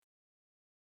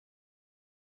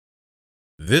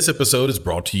This episode is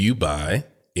brought to you by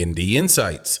Indie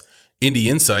Insights. Indie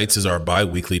Insights is our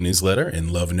bi-weekly newsletter and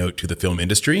love note to the film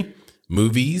industry,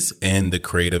 movies, and the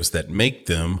creatives that make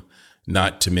them,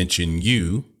 not to mention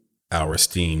you, our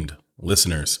esteemed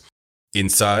listeners.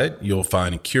 Inside, you'll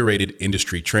find curated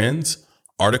industry trends,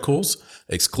 articles,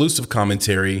 exclusive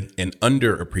commentary, and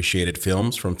underappreciated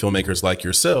films from filmmakers like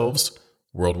yourselves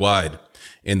worldwide.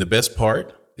 And the best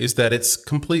part is that it's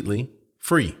completely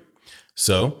free.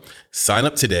 So sign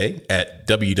up today at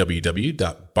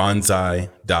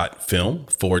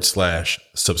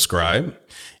www.bonsai.film/subscribe.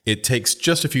 It takes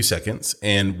just a few seconds.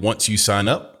 And once you sign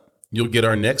up, you'll get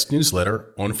our next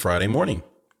newsletter on Friday morning.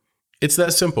 It's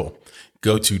that simple.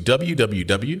 Go to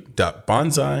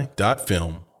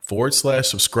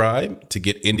www.bonsai.film/subscribe to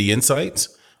get Indie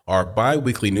Insights, our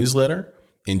bi-weekly newsletter,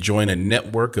 and join a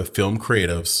network of film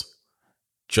creatives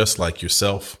just like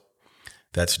yourself.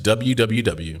 That's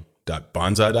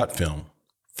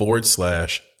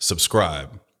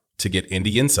www.bonsai.film/subscribe to get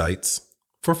Indie Insights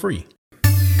for free.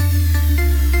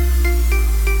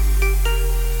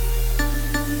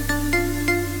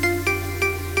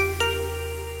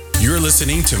 You're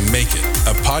listening to Make It,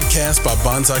 a podcast by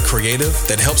Bonsai Creative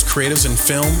that helps creatives in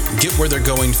film get where they're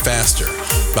going faster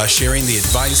by sharing the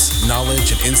advice,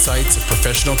 knowledge, and insights of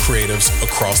professional creatives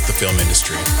across the film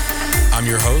industry. I'm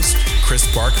your host, Chris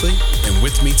Barkley, and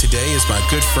with me today is my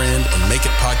good friend and Make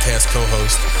It podcast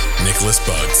co-host, Nicholas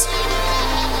Buggs.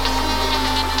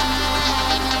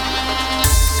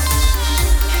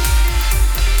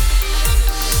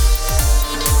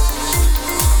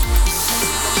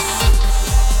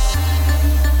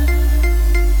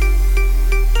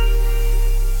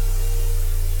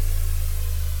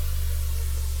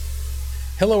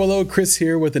 Hello, Chris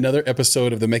here with another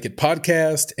episode of the Make It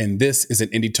podcast, and this is an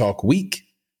Indie Talk week,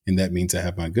 and that means I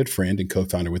have my good friend and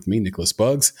co-founder with me, Nicholas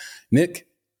Buggs. Nick,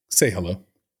 say hello.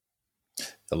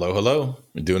 Hello.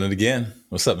 We're doing it again.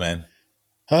 What's up, man?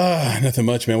 Nothing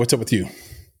much, man. What's up with you?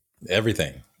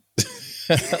 Everything.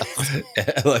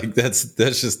 Like that's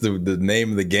just the name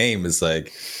of the game. Is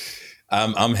like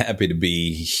I'm happy to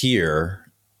be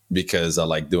here because I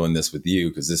like doing this with you,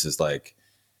 because this is like,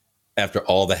 after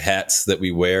all the hats that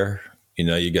we wear, you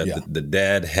know, you got the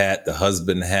dad hat, the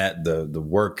husband hat, the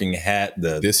working hat,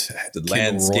 the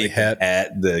landscape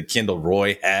hat, the Kendall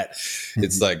Roy hat. Mm-hmm.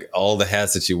 It's like all the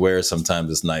hats that you wear.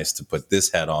 Sometimes it's nice to put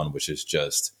this hat on, which is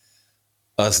just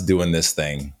us doing this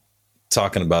thing,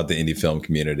 talking about the indie film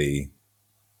community,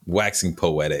 waxing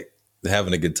poetic,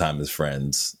 having a good time as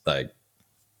friends. Like,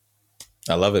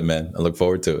 I love it, man. I look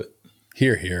forward to it.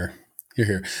 Here.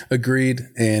 Agreed.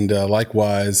 And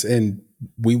likewise. And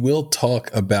we will talk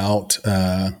about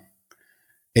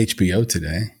HBO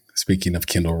today. Speaking of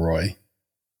Kendall Roy,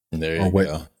 there you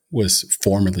go. Was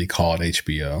formerly called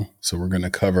HBO. So we're going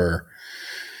to cover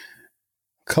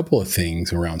a couple of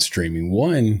things around streaming.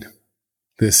 One,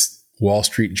 this Wall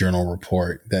Street Journal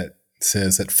report that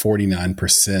says that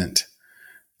 49%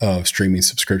 of streaming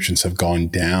subscriptions have gone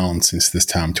down since this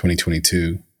time,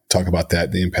 2022. Talk about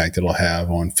that, the impact it'll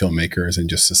have on filmmakers and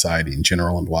just society in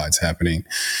general and why it's happening.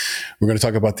 We're going to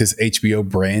talk about this HBO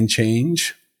brand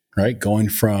change, right? Going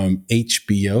from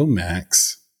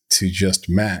HBOMax to just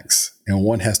Max. And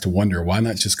one has to wonder, why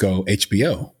not just go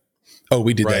HBO? Oh,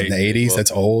 we did that in the 80s. Well,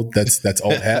 that's old. That's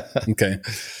old hat. Okay.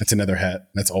 That's another hat.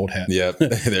 That's old hat. Yep.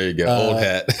 There you go. Old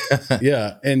hat.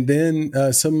 Yeah. And then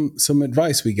some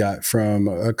advice we got from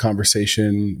a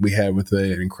conversation we had with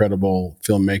an incredible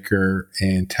filmmaker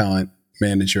and talent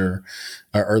manager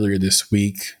earlier this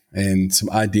week, and some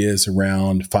ideas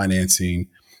around financing,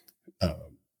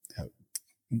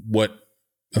 what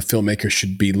a filmmaker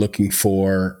should be looking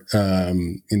for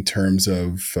in terms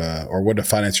of, or what a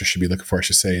financer should be looking for, I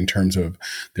should say, in terms of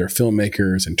their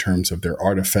filmmakers, in terms of their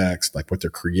artifacts, like what they're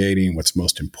creating, what's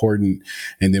most important,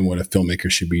 and then what a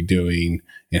filmmaker should be doing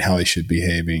and how they should be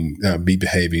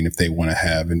behaving if they want to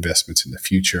have investments in the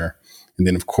future. And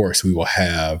then, of course, we will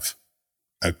have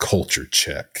a culture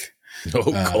check.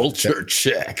 Culture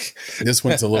check. This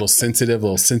one's a little sensitive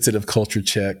culture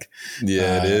check.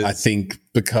 Yeah, it is. I think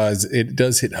because it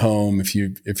does hit home if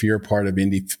you're a part of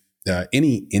any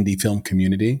indie film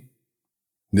community.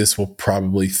 This will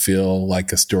probably feel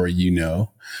like a story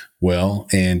well,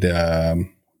 and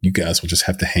you guys will just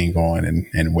have to hang on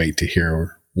and wait to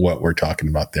hear what we're talking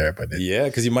about there. But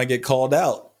because you might get called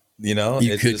out. You know,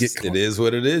 it is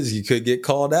what it is. You could get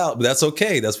called out, but that's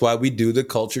okay. That's why we do the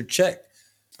culture check.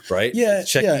 Right. Yeah.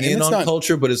 Checking in on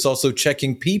culture, but it's also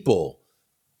checking people.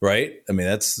 Right. I mean,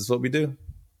 that's what we do.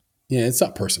 Yeah. It's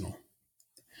not personal.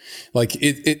 Like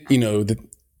the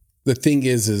thing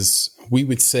is we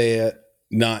would say it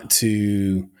not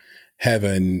to have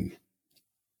an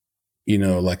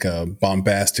like a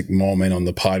bombastic moment on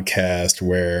the podcast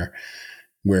where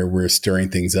we're stirring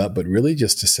things up, but really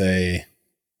just to say,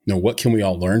 what can we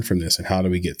all learn from this and how do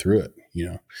we get through it,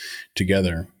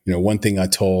 together? One thing I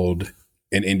told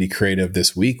an indie creative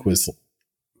this week was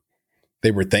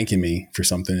they were thanking me for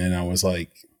something. And I was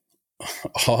like,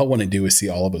 all I want to do is see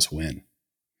all of us win.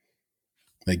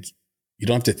 Like, you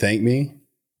don't have to thank me.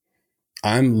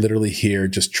 I'm literally here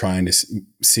just trying to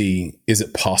see, is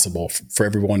it possible for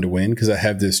everyone to win? Because I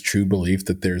have this true belief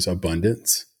that there's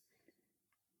abundance.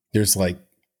 There's like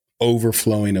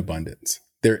overflowing abundance.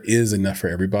 There is enough for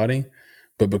everybody.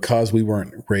 But because we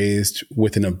weren't raised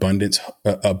with an abundant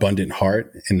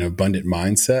heart and an abundant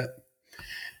mindset,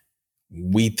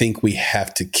 we think we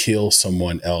have to kill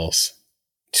someone else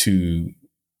to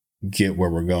get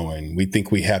where we're going. We think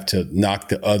we have to knock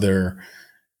the other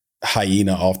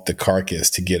hyena off the carcass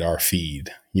to get our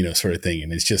feed, sort of thing.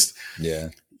 And it's just,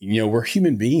 we're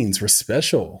human beings. We're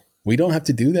special. We don't have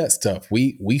to do that stuff.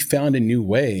 We found a new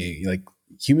way. Like,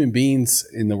 human beings,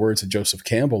 in the words of Joseph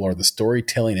Campbell, are the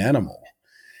storytelling animal.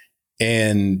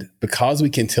 And because we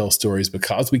can tell stories,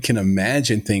 because we can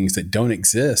imagine things that don't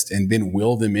exist and then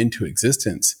will them into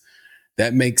existence,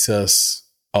 that makes us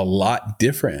a lot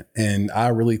different. And I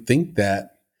really think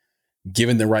that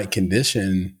given the right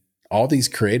condition, all these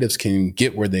creatives can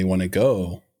get where they want to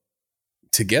go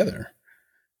together.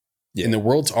 Yeah. And the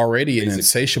world's already an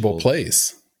insatiable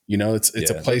place.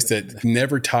 It's a place that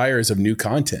never tires of new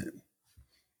content.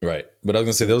 Right. But I was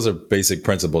going to say, those are basic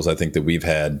principles I think that we've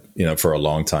had, for a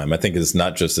long time. I think it's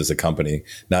not just as a company,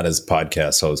 not as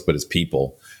podcast hosts, but as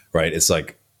people, right? It's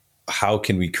like, how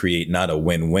can we create not a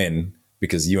win-win?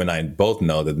 Because you and I both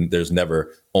know that there's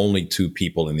never only two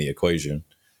people in the equation,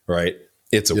 right?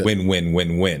 It's a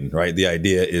win-win-win-win, right? The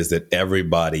idea is that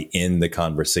everybody in the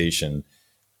conversation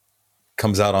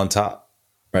comes out on top,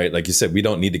 right? Like you said, we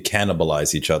don't need to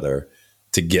cannibalize each other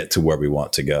to get to where we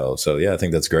want to go. So yeah, I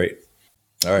think that's great.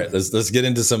 All right, let's get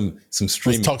into some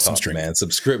streaming talk, man.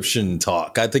 Subscription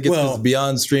talk. I think it's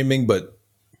beyond streaming, but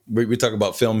we talk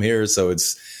about film here, so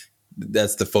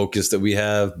that's the focus that we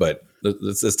have. But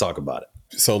let's talk about it.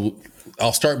 So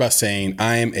I'll start by saying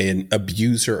I am an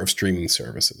abuser of streaming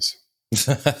services.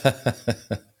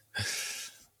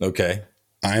 Okay,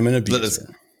 I'm an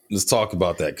abuser. Let's talk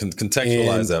about that.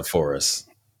 Contextualize that for us.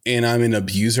 And I'm an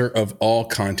abuser of all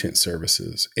content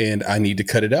services, and I need to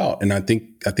cut it out. And I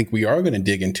think we are going to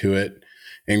dig into it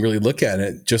and really look at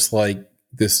it, just like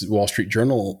this Wall Street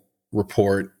Journal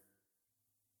report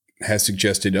has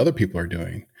suggested other people are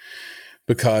doing.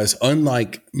 Because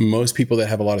unlike most people that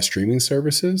have a lot of streaming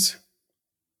services,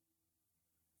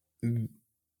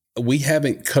 we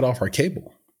haven't cut off our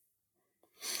cable.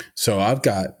 So I've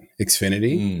got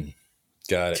Xfinity,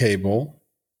 got it. Cable,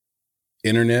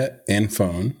 internet and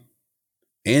phone,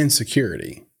 and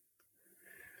security.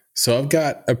 So I've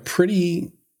got a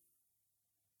pretty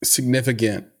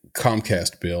significant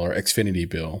Comcast bill or Xfinity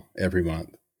bill every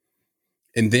month.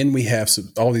 And then we have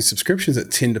all these subscriptions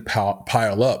that tend to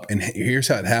pile up. And here's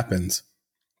how it happens.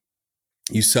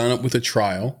 You sign up with a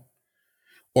trial,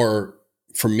 or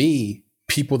for me,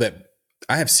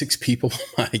 I have 6 people on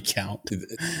my account,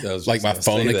 like my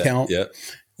phone account. Yep.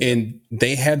 And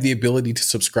they have the ability to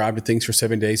subscribe to things for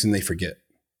 7 days and they forget.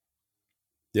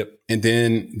 Yep. And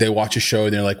then they watch a show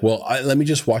and they're like, well, let me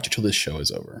just watch it till this show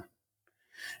is over.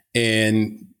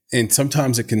 And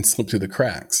sometimes it can slip through the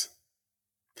cracks.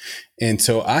 And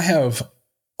so I've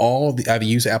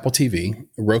used Apple TV.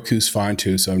 Roku's fine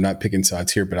too, so I'm not picking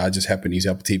sides here, but I just happen to use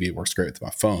Apple TV. It works great with my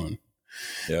phone.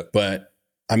 Yep. But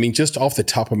I mean, just off the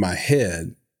top of my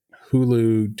head,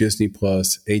 Hulu, Disney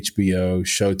Plus, HBO,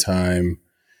 Showtime,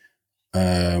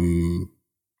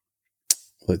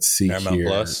 let's see Paramount here.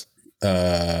 Plus.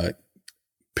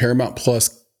 Paramount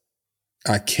Plus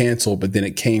I canceled, but then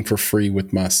it came for free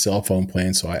with my cell phone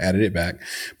plan, so I added it back.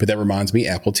 But that reminds me,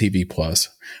 Apple TV Plus,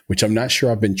 which I'm not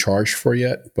sure I've been charged for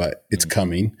yet, but it's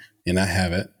coming, and I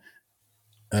have it.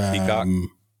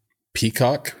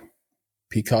 Peacock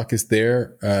is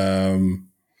there.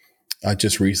 I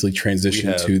just recently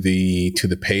transitioned to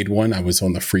the paid one. I was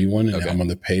on the free one, and now I'm on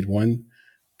the paid one.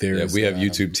 We have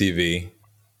YouTube TV.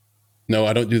 No,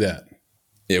 I don't do that.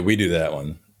 Yeah, we do that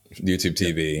one, YouTube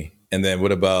TV. Yeah. And then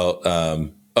what about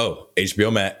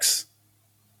HBOMax?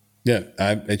 Yeah, I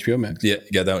have HBOMax. Yeah,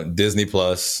 you got that one. Disney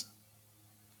Plus,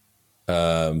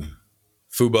 Fubo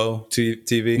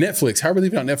TV, Netflix. How are we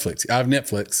leaving out Netflix? I have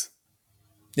Netflix.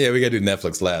 Yeah, we got to do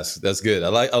Netflix last. That's good.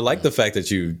 I like the fact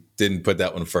that you didn't put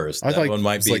that one first. That one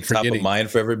might be top of mind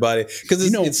for everybody because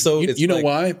you know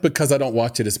why? Because I don't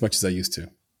watch it as much as I used to.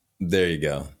 There you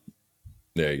go.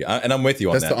 And I'm with you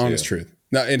on that. That's the honest truth.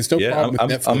 No, and it's no Yeah, problem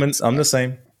with Netflix. I'm the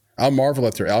same. I'll marvel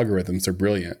at their algorithms. They're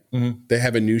brilliant. Mm-hmm. They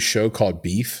have a new show called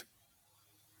Beef.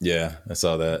 Yeah, I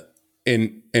saw that.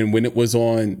 And when it was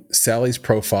on Sally's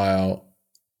profile,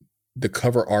 the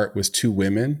cover art was two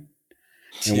women.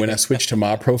 And when I switched to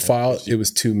my profile, it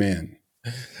was two men.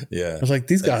 Yeah. I was like,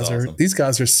 these guys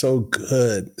are so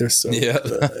good. They're so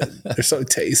good. They're so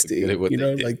tasty. You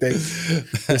know, like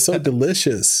they're so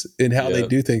delicious in how they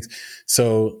do things.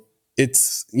 So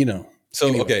it's, you know. So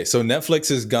anyway. Okay, so Netflix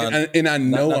has gone, and I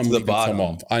know I'm leaving some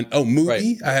off. Mubi.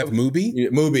 Right. I have Mubi.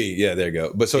 Mubi, yeah, there you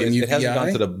go. But so it hasn't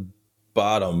gone to the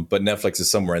bottom, but Netflix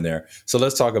is somewhere in there. So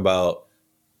let's talk about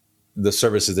the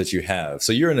services that you have.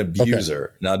 So you're an abuser.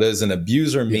 Okay. Now, does an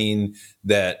abuser mean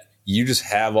that you just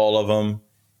have all of them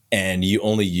and you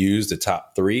only use the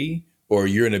top 3, or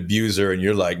you're an abuser and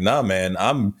you're like, nah, man,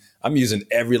 I'm using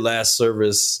every last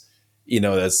service, you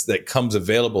know, that comes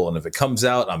available, and if it comes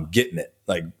out, I'm getting it.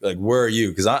 Like where are you?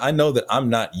 Because I know that I'm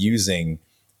not using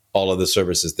all of the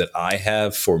services that I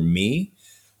have for me,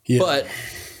 but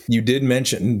you did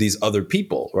mention these other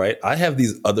people, right? I have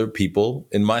these other people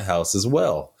in my house as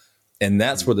well. And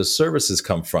that's where the services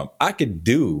come from. I could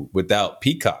do without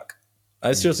Peacock.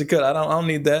 I seriously could. I don't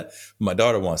need that. My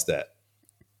daughter wants that.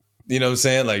 You know what I'm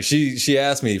saying? Like she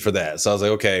asked me for that. So I was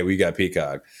like, okay, we got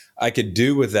Peacock. I could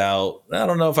do without, I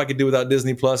don't know if I could do without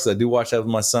Disney Plus. I do watch that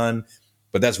with my son,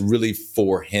 but that's really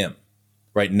for him,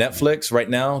 right? Netflix right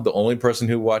now, the only person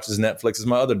who watches Netflix is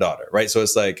my other daughter, right? So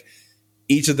it's like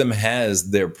each of them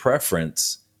has their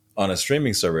preference on a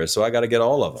streaming service. So I got to get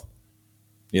all of them,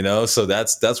 you know? So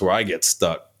that's where I get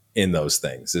stuck in those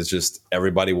things. It's just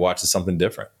everybody watches something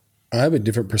different. I have a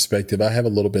different perspective. I have a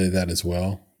little bit of that as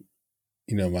well.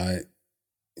 You know, my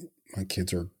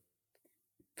kids are,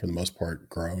 for the most part,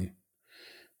 grown.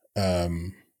 So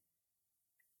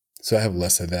I have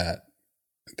less of that.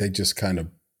 They just kind of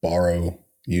borrow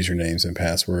usernames and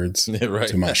passwords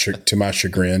to my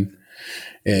chagrin.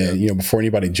 And, you know, before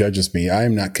anybody judges me, I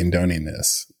am not condoning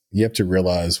this. You have to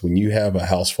realize when you have a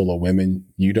house full of women,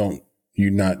 you're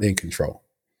not in control.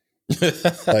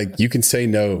 Like you can say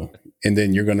no, and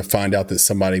then you're going to find out that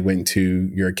somebody went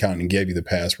to your account and gave you the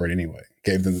password anyway.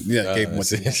 Gave them what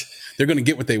they want. They're going to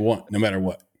get what they want no matter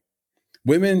what.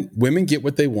 Women get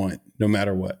what they want no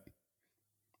matter what.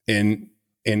 And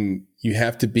you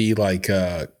have to be like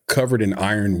covered in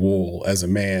iron wool as a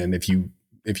man if you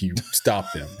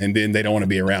stop them, and then they don't want to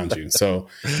be around you. So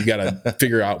you got to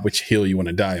figure out which hill you want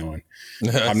to die on.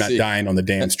 I'm not dying on the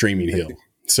damn streaming hill.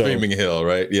 So, streaming hill,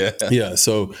 right? Yeah. Yeah.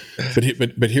 So,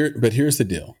 but here's the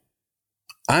deal.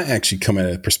 I actually come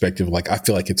at a perspective like I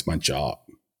feel like it's my job.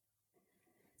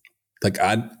 Like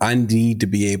I need to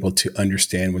be able to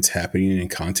understand what's happening in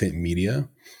content media,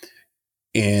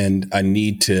 and I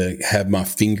need to have my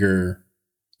finger,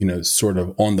 you know, sort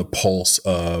of on the pulse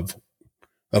of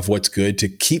what's good to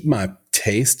keep my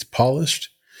taste polished.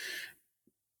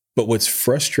 But what's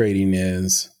frustrating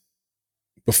is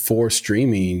before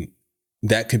streaming,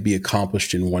 that could be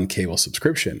accomplished in one cable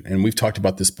subscription. And we've talked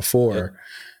about this before. Yep.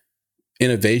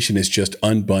 Innovation is just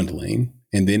unbundling.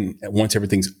 And then once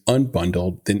everything's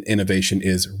unbundled, then innovation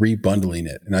is rebundling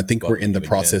it. And I think we're in the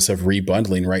process of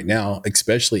rebundling right now,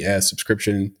 especially as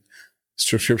subscriptions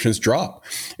drop.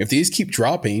 If these keep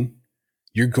dropping,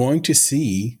 you're going to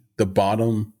see the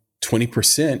bottom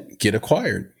 20% get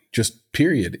acquired, just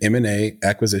period. M&A,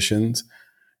 acquisitions,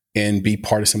 and be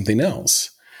part of something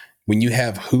else. When you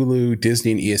have Hulu,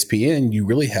 Disney, and ESPN, you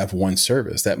really have one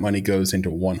service. That money goes into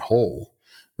one hole,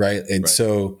 right? And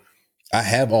so I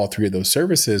have all 3 of those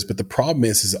services, but the problem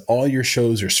is all your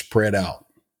shows are spread out,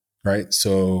 right?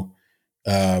 So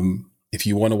if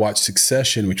you want to watch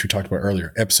Succession, which we talked about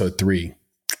earlier, episode 3,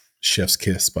 chef's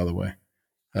kiss, by the way,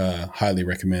 highly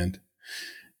recommend.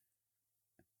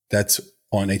 That's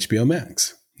on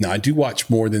HBOMax. Now, I do watch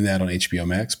more than that on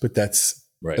HBOMax, but that's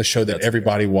a show that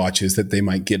everybody watches that they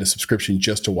might get a subscription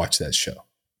just to watch that show.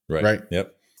 Right?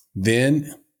 Yep.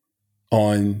 Then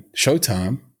on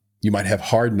Showtime, you might have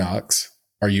Hard Knocks,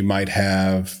 or you might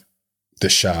have The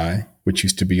Chi, which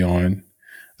used to be on.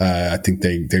 I think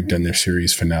they've done their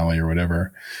series finale or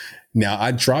whatever. Now,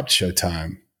 I dropped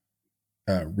Showtime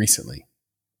recently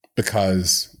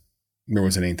because there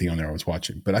wasn't anything on there I was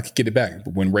watching, but I could get it back.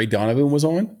 But when Ray Donovan was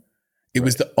on, it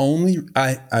was the only,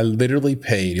 I literally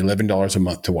paid $11 a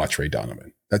month to watch Ray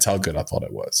Donovan. That's how good I thought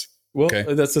it was. Well,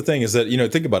 that's the thing is that, you know,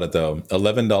 think about it though,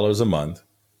 $11 a month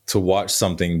to watch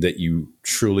something that you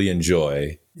truly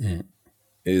enjoy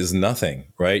is nothing,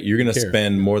 right? You're going to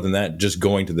spend more than that just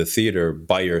going to the theater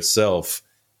by yourself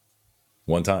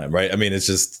one time, right? I mean, it's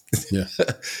just,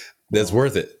 that's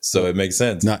worth it. So it makes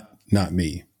sense. Not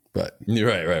me. but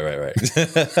right.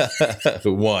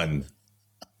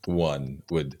 One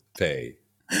would pay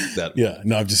that. Yeah,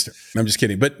 no, I'm just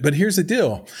kidding. But here's the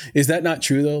deal: is that not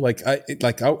true though?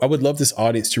 I would love this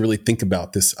audience to really think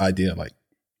about this idea.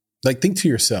 Like think to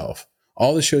yourself: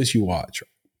 all the shows you watch,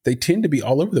 they tend to be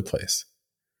all over the place.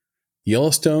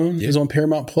 Yellowstone is on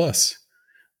Paramount Plus.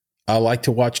 I like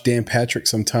to watch Dan Patrick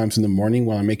sometimes in the morning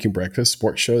while I'm making breakfast.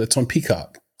 Sports show that's on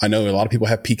Peacock. I know a lot of people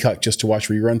have Peacock just to watch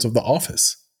reruns of The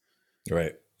Office,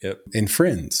 Right? Yep. and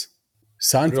Friends.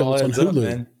 Seinfeld's on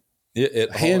Hulu.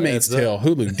 Handmaid's Tale,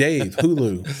 Hulu, Dave,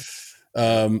 Hulu,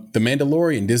 The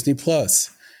Mandalorian, Disney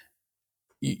Plus.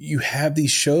 You have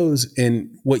these shows,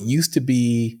 and what used to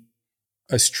be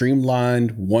a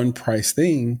streamlined one price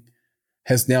thing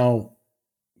has now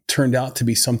turned out to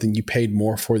be something you paid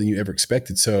more for than you ever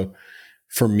expected. So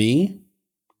for me,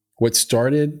 what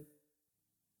started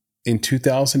in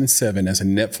 2007 as a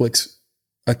Netflix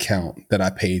account that I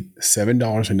paid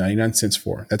 $7.99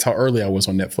 for, that's how early I was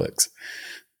on Netflix.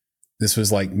 This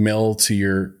was like mailed to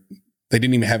your, they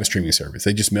didn't even have a streaming service.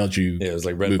 They just mailed you. Yeah, it was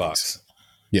like Redbox.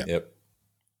 Yeah. Yep.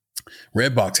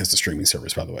 Redbox has a streaming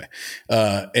service, by the way.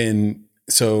 And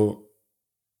so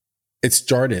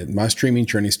my streaming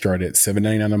journey started at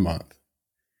 $7.99 a month.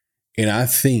 And I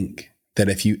think that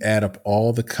if you add up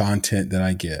all the content that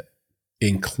I get,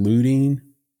 including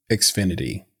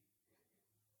Xfinity,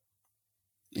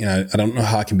 I don't know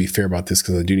how I can be fair about this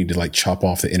because I do need to like chop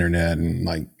off the internet and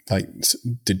like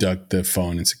deduct the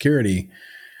phone and security.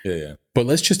 Yeah. But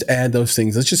let's just add those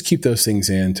things. Let's just keep those things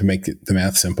in to make the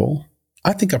math simple.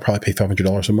 I think I'll probably pay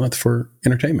 $500 a month for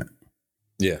entertainment.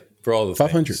 Yeah, for all the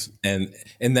 $500.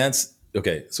 And that's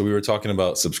okay. So we were talking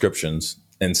about subscriptions,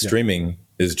 and streaming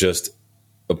is just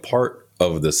a part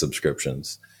of the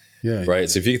subscriptions. Yeah. Right.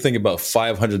 So if you think about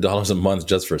 $500 a month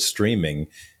just for streaming,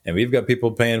 and we've got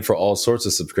people paying for all sorts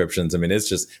of subscriptions. I mean, it's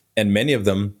just, and many of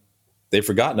them they've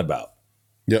forgotten about.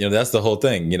 Yep. That's the whole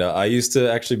thing. I used to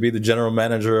actually be the general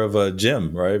manager of a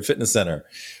gym, right? Fitness center,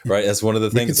 right? That's one of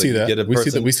the things. We can see that. Get a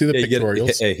person, we see the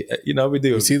pictorials. We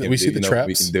do. We see the traps.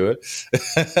 We can do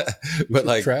it. But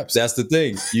like, traps. That's the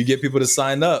thing. You get people to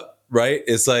sign up, right?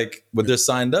 It's like, when they're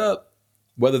signed up,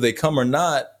 whether they come or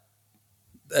not,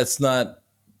 that's not,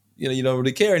 you don't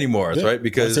really care anymore, right?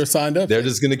 Because once they're signed up, they're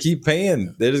just going to keep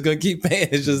paying.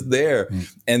 It's just there.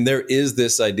 And there is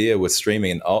this idea with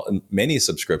streaming and many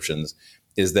subscriptions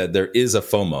is that there is a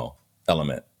FOMO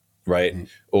element, right?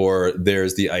 Or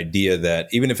there's the idea that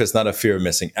even if it's not a fear of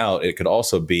missing out, it could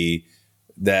also be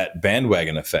that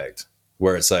bandwagon effect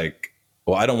where it's like,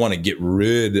 well, I don't want to get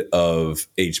rid of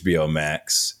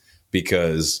HBOMax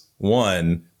because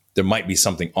one, there might be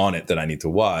something on it that I need to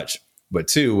watch. But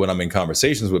two, when I'm in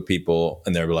conversations with people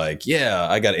and they're like, yeah,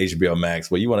 I got HBOMax.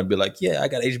 Well, you want to be like, yeah, I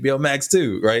got HBOMax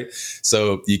too, right?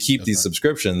 So you keep these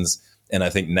subscriptions. And I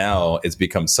think now it's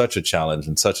become such a challenge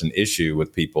and such an issue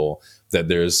with people that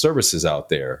there's services out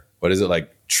there. What is it,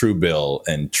 like Truebill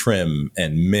and Trim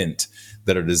and Mint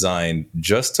that are designed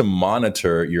just to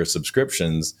monitor your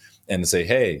subscriptions and say,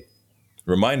 hey,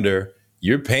 reminder,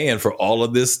 you're paying for all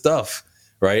of this stuff,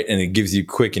 right? And it gives you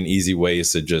quick and easy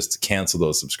ways to just cancel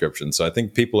those subscriptions. So I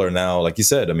think people are now, like you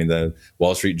said, I mean, the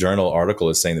Wall Street Journal article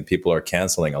is saying that people are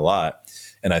canceling a lot.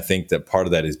 And I think that part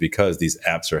of that is because these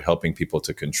apps are helping people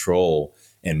to control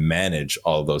and manage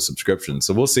all of those subscriptions.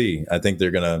 So we'll see. I think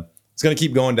it's going to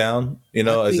keep going down,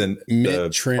 as in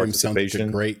Mint Trim sounds like a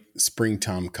great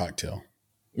springtime cocktail.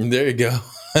 There you go.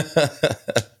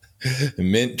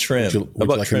 Mint Trim. Would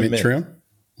you like a mint trim?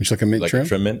 Would you like a mint trim?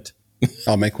 Trim mint?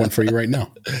 I'll make one for you right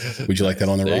now. Would you like that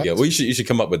on the rocks? There you go. Well, you should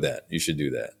come up with that. You should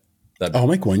do that. I'll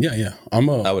make one. Yeah. I'm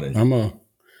a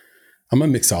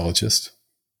mixologist.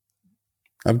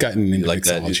 I've gotten into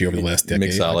mixology over the last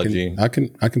decade. Mixology.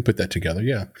 I can put that together.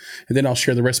 Yeah. And then I'll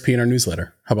share the recipe in our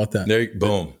newsletter. How about that?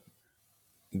 Boom.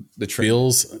 The trim.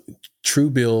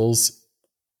 Truebill's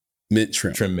mint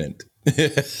trim. Trim mint.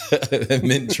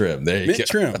 Mint trim. There you mint go. Mint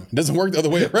trim. It doesn't work the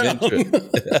other way around.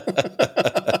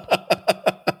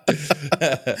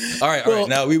 All right.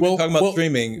 Now we were talking about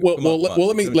streaming.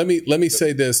 Let me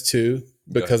say this too,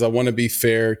 because I want to be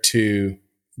fair to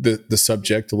the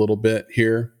subject a little bit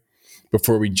here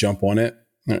before we jump on it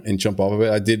and jump off of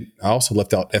it. I also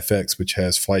left out FX, which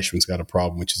has Fleischman's Got a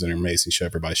Problem, which is an amazing show.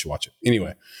 Everybody should watch it.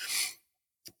 Anyway,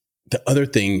 the other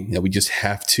thing that we just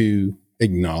have to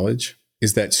acknowledge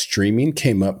is that streaming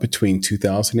came up between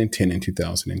 2010 and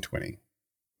 2020.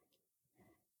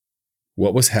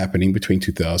 What was happening between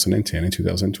 2010 and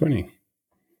 2020?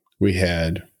 We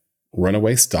had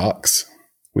runaway stocks.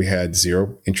 We had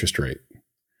zero interest rate.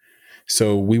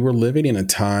 So we were living in a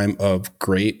time of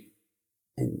great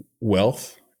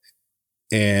wealth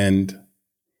and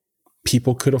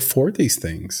people could afford these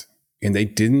things and they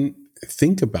didn't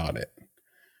think about it.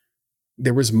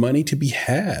 There was money to be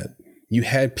had. You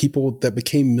had people that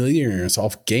became millionaires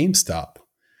off GameStop.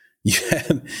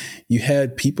 You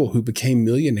had people who became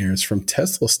millionaires from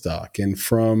Tesla stock and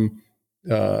from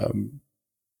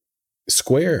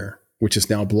Square, which is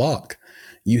now Block.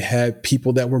 You had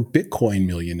people that were Bitcoin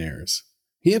millionaires.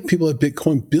 You had people that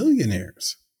Bitcoin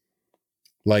billionaires.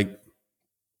 Like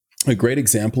a great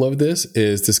example of this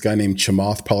is this guy named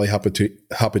Chamath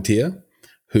Palihapitiya,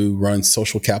 who runs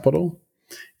Social Capital.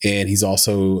 And he's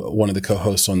also one of the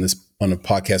co-hosts on a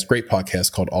podcast, great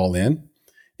podcast called All In.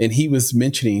 And he was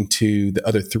mentioning to the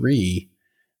other three,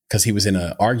 because he was in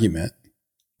an argument,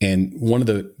 and one of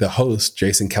the hosts,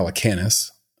 Jason Calacanis,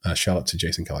 shout out to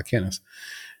Jason Calacanis,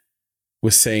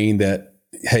 was saying that,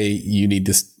 hey, you need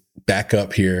to back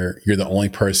up here. You're the only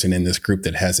person in this group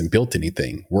that hasn't built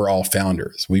anything. We're all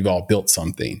founders. We've all built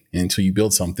something. And until you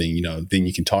build something, then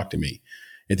you can talk to me.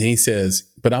 And then he says,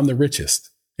 but I'm the richest.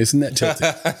 Isn't that tilted?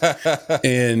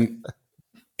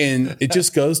 and it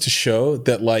just goes to show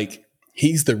that, like,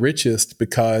 he's the richest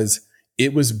because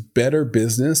it was better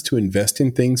business to invest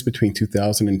in things between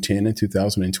 2010 and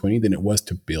 2020 than it was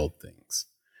to build things,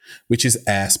 which is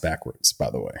ass backwards, by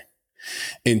the way.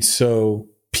 And so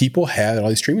people had all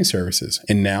these streaming services,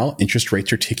 and now interest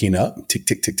rates are ticking up, tick,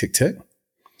 tick, tick, tick, tick.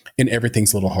 And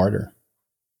everything's a little harder.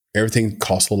 Everything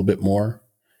costs a little bit more.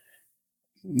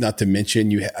 Not to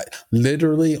mention,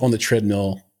 literally on the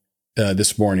treadmill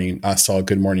this morning, I saw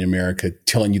Good Morning America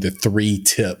telling you the 3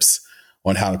 tips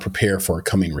on how to prepare for a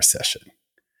coming recession.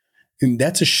 And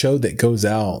that's a show that goes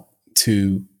out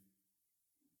to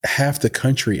half the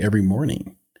country every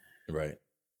morning. Right.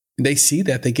 They see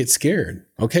that, they get scared.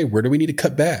 Okay, where do we need to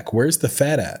cut back? Where's the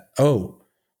fat at? Oh,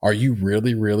 are you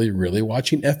really, really, really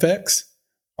watching FX?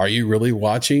 Are you really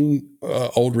watching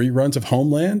old reruns of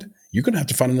Homeland? You're going to have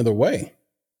to find another way.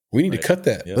 We need to cut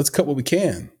that. Yep. Let's cut what we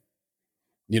can.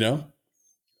 So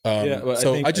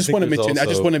I just want to mention, I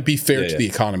just want to be fair to the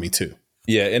economy too.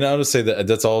 Yeah. And I'll just say that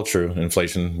that's all true.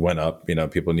 Inflation went up.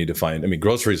 People need to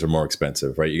groceries are more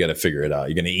expensive, right? You got to figure it out.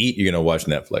 You're going to eat, you're going to watch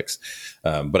Netflix.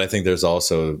 But I think there's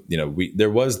also, there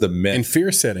was the myth. And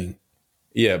fear setting.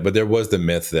 Yeah. But there was the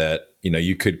myth that,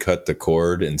 you could cut the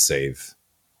cord and save.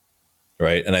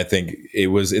 Right. And I think it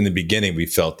was in the beginning, we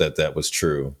felt that was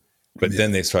true. But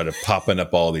then they started popping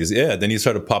up all these. Yeah. Then you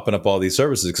started popping up all these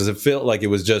services because it felt like it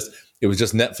was just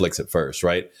Netflix at first.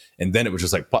 Right. And then it was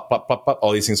just like pop, pop, pop, pop.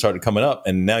 All these things started coming up.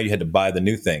 And now you had to buy the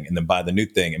new thing and then buy the new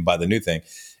thing and buy the new thing.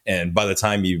 And by the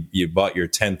time you bought your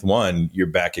 10th one, you're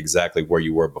back exactly where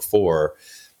you were before,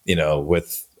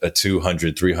 with a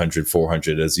 200, 300,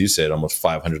 400, as you said, almost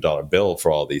 $500 bill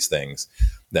for all these things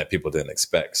that people didn't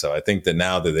expect. So I think that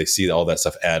now that they see all that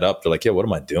stuff add up, they're like, yeah, what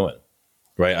am I doing?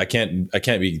 Right. I can't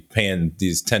be paying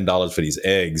these $10 for these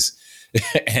eggs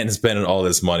and spending all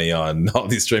this money on all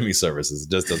these streaming services. It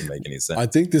just doesn't make any sense. I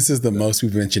think this is the most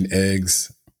we've mentioned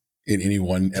eggs in any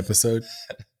one episode.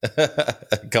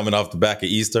 Coming off the back of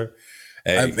Easter.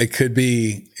 It could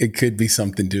be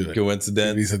something to it.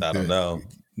 Coincidence? I don't know.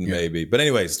 Maybe. But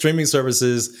anyway, streaming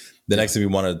services. The next thing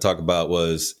we wanted to talk about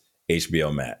was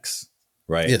HBOMax.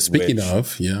 Right. Yeah. Speaking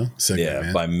of,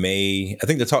 by May, I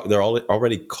think they're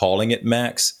already calling it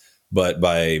Max, but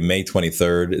by May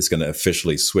 23rd, it's going to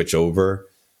officially switch over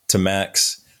to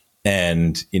Max.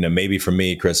 And, maybe for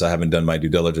me, Chris, I haven't done my due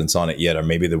diligence on it yet, or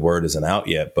maybe the word isn't out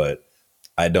yet, but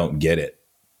I don't get it.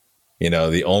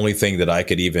 The only thing that I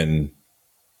could even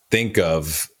think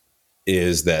of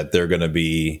is that they're going to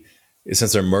be,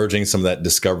 since they're merging some of that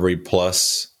Discovery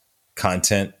Plus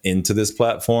content into this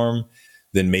platform,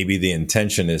 then maybe the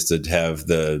intention is to have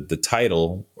the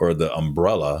title or the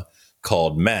umbrella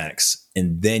called Max,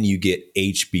 and then you get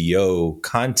HBO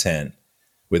content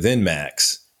within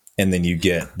Max, and then you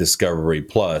get Discovery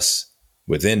Plus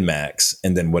within Max,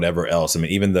 and then whatever else.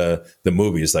 Even the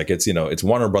movies, like it's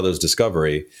Warner Brothers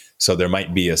Discovery, so there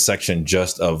might be a section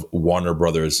just of Warner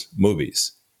Brothers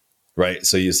movies, right?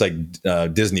 So it's like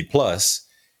Disney Plus.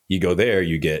 You go there,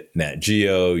 you get Nat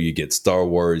Geo, you get Star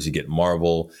Wars, you get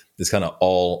Marvel. It's kind of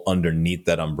all underneath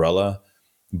that umbrella.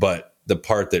 But the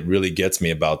part that really gets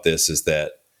me about this is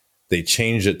that they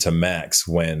changed it to Max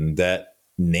when that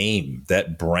name,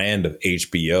 that brand of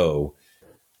HBO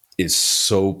is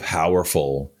so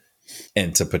powerful.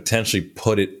 And to potentially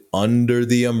put it under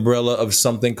the umbrella of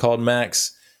something called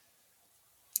Max,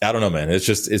 I don't know, man. It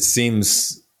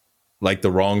seems like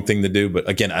the wrong thing to do. But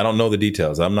again, I don't know the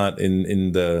details. I'm not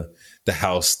in the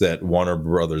house that Warner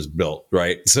Brothers built,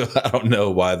 right? So I don't know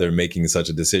why they're making such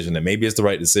a decision. And maybe it's the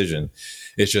right decision.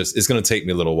 It's going to take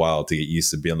me a little while to get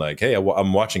used to being like, hey,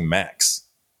 I'm watching Max,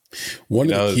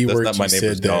 One of the That's not keywords my you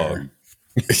neighbor's said dog. there.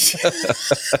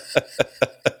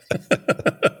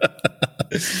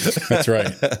 That's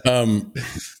right.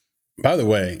 By the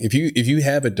way, if you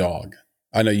have a dog,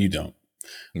 I know you don't,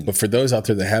 but for those out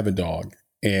there that have a dog,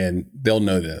 and they'll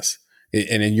know this,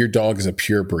 and then your dog is a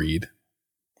pure breed,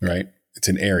 right? It's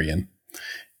an Aryan.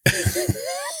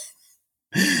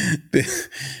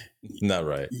 Not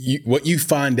right. What you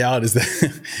find out is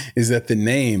that the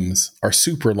names are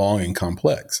super long and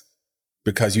complex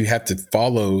because you have to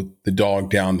follow the dog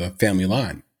down the family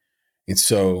line. And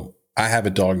so I have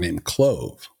a dog named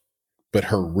Clove, but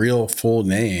her real full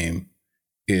name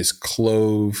is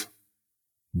Clove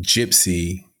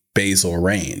Gypsy Basil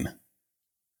Rain.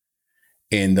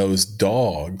 And those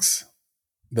dogs,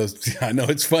 I know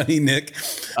it's funny, Nick.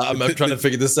 I'm trying to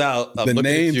figure this out. I'm looking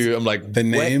at you. I'm like, the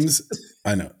names.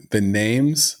 I know the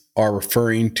names are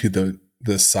referring to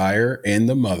the sire and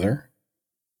the mother,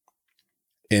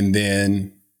 and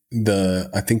then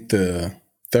I think the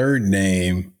third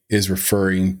name is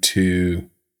referring to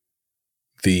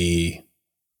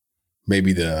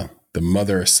maybe the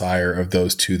mother or sire of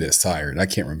those two that sired. I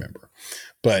can't remember,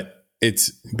 but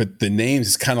the names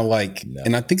is kind of like,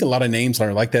 and I think a lot of names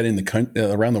are like that in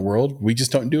the around the world. We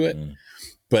just don't do it.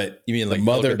 But you mean like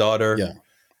mother, daughter? Yeah.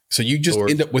 So you just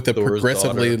end up with a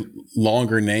progressively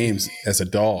longer names as a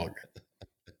dog.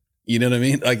 You know what I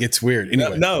mean? Like, it's weird.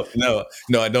 Anyway. No,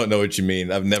 I don't know what you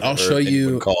mean. I've never heard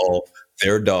anyone call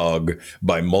their dog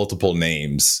by multiple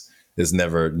names. It's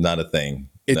not a thing.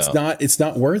 It's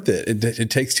not worth it. It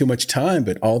takes too much time,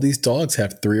 but all these dogs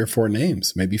have 3 or 4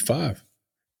 names, maybe 5.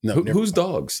 No, whose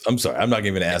dogs? I'm sorry. I'm not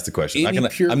even ask the question. Any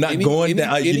you're not going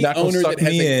down. Any you're not owner suck that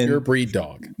has me a in. pure breed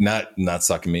dog. Not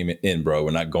sucking me in, bro. We're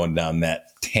not going down that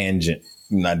tangent.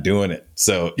 I'm not doing it.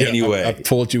 So anyway, I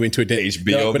pulled you into a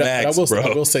HBO Max, bro.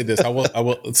 I will say this. I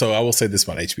will say this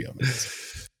about HBO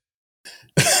Max.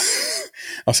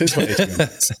 I'll say this about HBO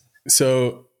Max.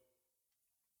 So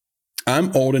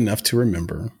I'm old enough to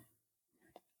remember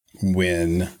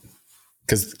when,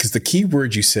 because the key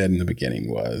word you said in the beginning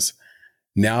was,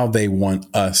 now they want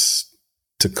us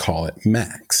to call it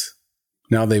Max.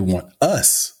 Now they want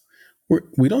us.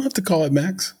 We don't have to call it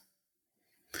Max.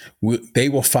 They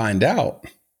will find out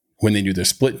when they do their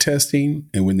split testing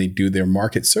and when they do their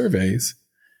market surveys,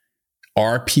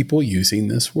 are people using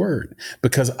this word?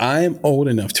 Because I am old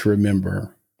enough to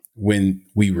remember when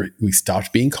we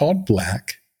stopped being called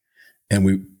black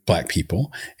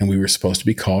people, and we were supposed to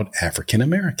be called African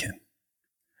American.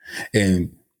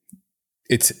 And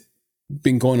it's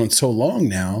been going on so long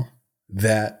now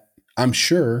that I'm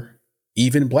sure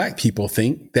even black people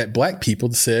think that black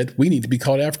people said we need to be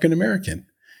called African American.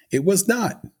 It was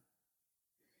not.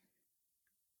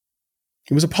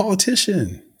 It was a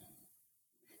politician,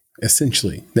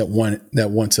 essentially, that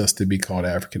wants us to be called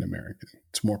African American.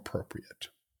 It's more appropriate.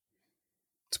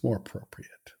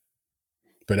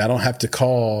 But I don't have to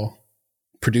call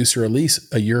producer Elise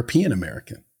a European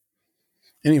American.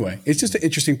 Anyway, it's just an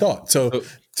interesting thought. So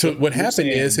what happened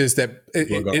is that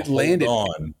it landed.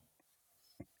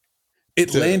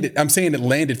 Landed. I'm saying it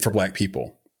landed for black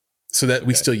people, so that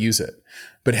we still use it.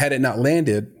 But had it not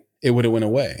landed, it would have went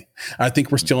away. I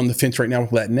think we're still on the fence right now with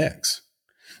Latinx,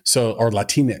 or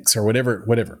Latinx, or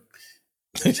whatever.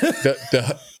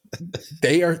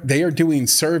 They are doing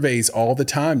surveys all the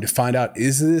time to find out,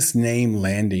 is this name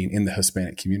landing in the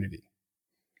Hispanic community,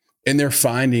 and they're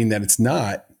finding that it's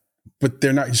not. But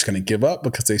they're not just going to give up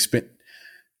because they spent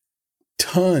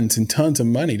tons and tons of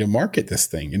money to market this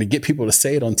thing and to get people to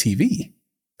say it on TV.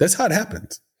 That's how it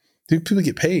happens. People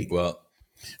get paid. Well,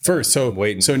 first, so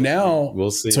now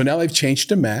we'll see. So now they've changed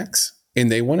to Max,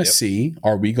 and they want to see,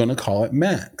 are we going to call it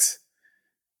Max?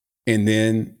 And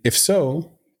then, if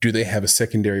so, do they have a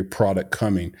secondary product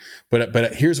coming?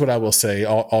 But here's what I will say,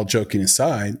 all joking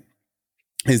aside,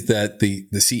 is that the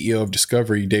CEO of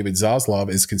Discovery, David Zaslav,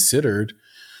 is considered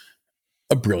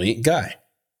a brilliant guy.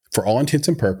 For all intents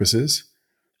and purposes,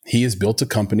 he has built a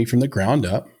company from the ground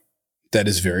up that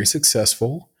is very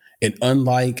successful. And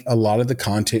unlike a lot of the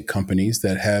content companies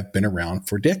that have been around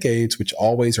for decades, which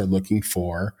always are looking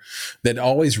for, that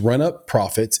always run up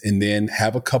profits and then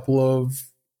have a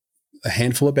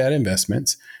handful of bad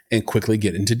investments and quickly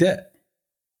get into debt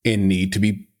and need to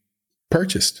be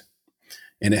purchased.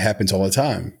 And it happens all the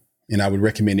time. And I would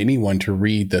recommend anyone to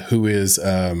read the Who is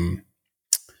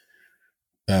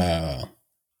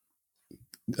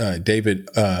David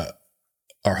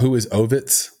or Who is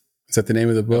Ovitz? Is that the name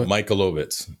of the book? Michael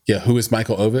Ovitz. Yeah, Who is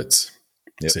Michael Ovitz?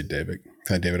 Yep. I said David.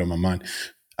 I had David on my mind.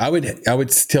 I would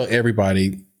tell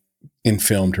everybody, in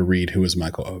film to read who is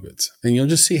Michael Ovitz. And you'll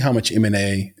just see how much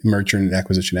M&A, merger and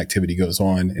acquisition activity goes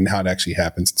on and how it actually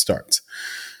happens and starts.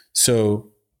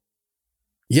 So,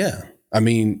 yeah, I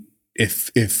mean,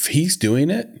 if he's doing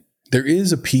it, there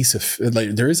is a piece of,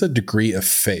 like, there is a degree of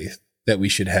faith that we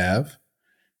should have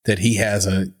that he has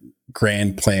a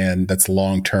grand plan that's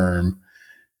long-term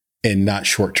and not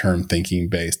short-term thinking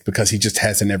based, because he just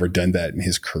hasn't ever done that in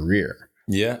his career.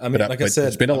 Yeah. I mean, like I said,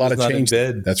 there's been a lot of change.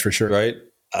 That's for sure. Right.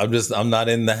 I'm not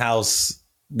in the house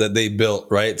that they built.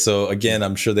 Right. So again,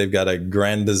 I'm sure they've got a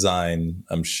grand design.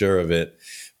 I'm sure of it,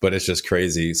 but it's just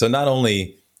crazy. So not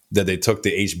only that they took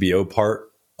the HBO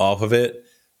part off of it,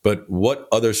 but what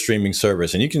other streaming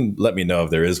service, and you can let me know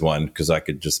if there is one, because I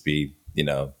could just be,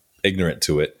 ignorant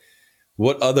to it.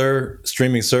 What other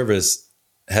streaming service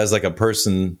has like a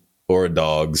person or a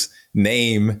dog's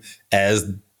name as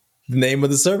the name of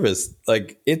the service?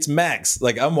 Like, it's Max.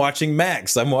 Like, I'm watching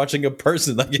Max. I'm watching a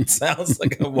person. Like, it sounds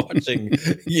like I'm watching,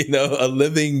 a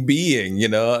living being.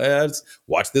 I just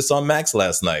watched this on Max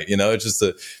last night.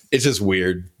 It's just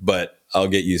weird, but I'll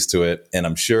get used to it. And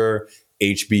I'm sure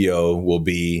HBO will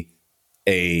be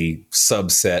a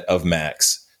subset of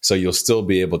Max. So you'll still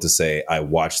be able to say, I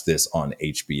watched this on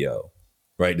HBO,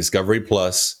 right? Discovery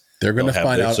Plus. They're going to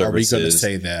find out, are we going to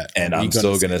say that? And I'm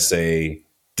still going to say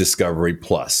Discovery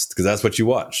Plus, because that's what you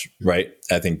watch, right?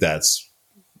 I think that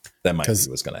might be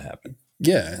what's going to happen.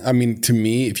 Yeah. I mean, to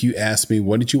me, if you ask me,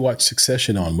 what did you watch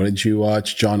Succession on? What did you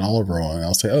watch John Oliver on?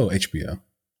 I'll say, HBO.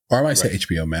 Or I might say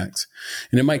HBOMax.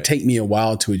 And it might take me a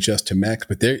while to adjust to Max,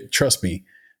 but trust me,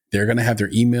 they're going to have their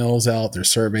emails out, their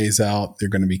surveys out. They're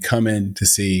going to be coming to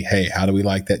see, hey, how do we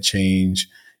like that change?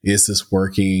 Is this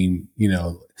working?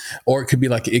 Or it could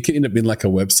end up being like a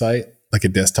website, like a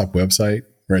desktop website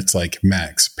where it's like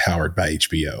Max powered by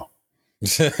HBO.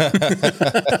 It's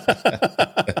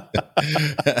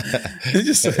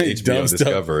just HBO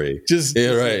Discovery.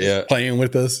 Playing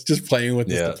with us, to play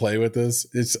with us.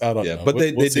 I don't know. But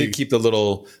they did keep the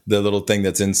little thing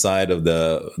that's inside of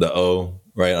the O,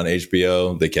 right, on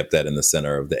HBO. They kept that in the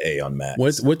center of the A on Max.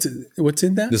 What's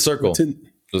in that? The circle.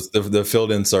 The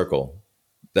filled in circle.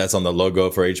 That's on the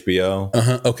logo for HBO.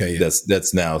 Okay. Yeah.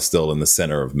 That's now still in the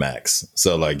center of Max.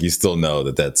 So like, you still know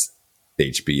that that's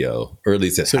HBO, or at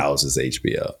least it houses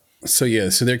HBO. So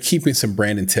they're keeping some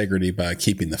brand integrity by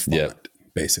keeping the font,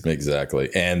 basically. Exactly.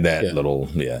 And that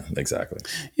exactly.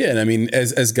 Yeah. And I mean,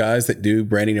 as guys that do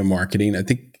branding and marketing, I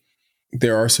think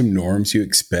there are some norms you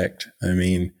expect. I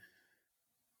mean,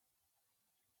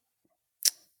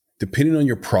 depending on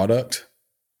your product,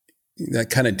 that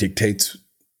kind of dictates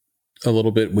a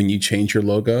little bit when you change your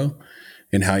logo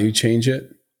and how you change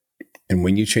it, and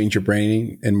when you change your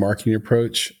branding and marketing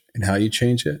approach and how you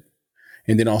change it,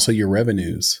 and then also your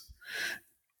revenues.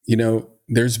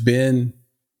 There's been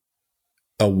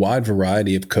a wide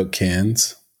variety of Coke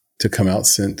cans to come out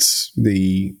since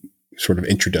the sort of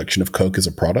introduction of Coke as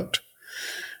a product.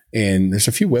 And there's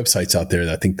a few websites out there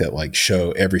that I think that like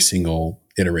show every single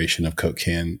iteration of Coke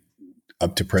can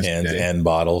up to present day. And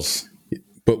bottles.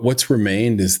 But what's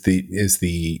remained is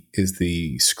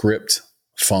the script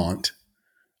font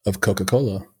of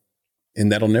Coca-Cola,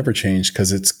 and that'll never change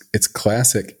because it's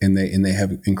classic, and they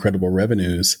have incredible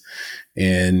revenues.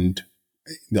 And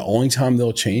the only time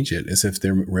they'll change it is if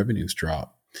their revenues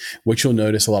drop. What you'll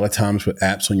notice a lot of times with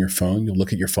apps on your phone, you'll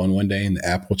look at your phone one day and the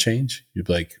app will change. You'll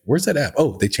be like, "Where's that app?"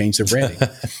 Oh, they changed their branding.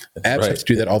 Apps have to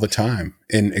do that all the time,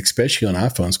 and especially on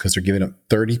iPhones, because they're giving up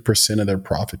 30% of their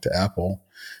profit to Apple.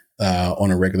 On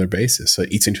a regular basis. So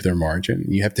it eats into their margin.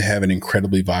 You have to have an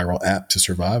incredibly viral app to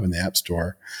survive in the App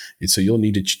Store. And so you'll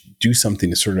need to do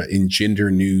something to sort of engender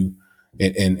new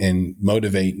and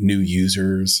motivate new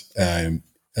users,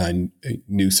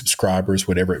 new subscribers,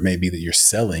 whatever it may be that you're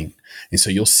selling. And so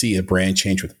you'll see a brand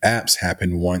change with apps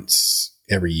happen once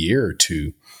every year or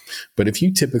two. But if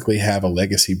you typically have a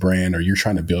legacy brand, or you're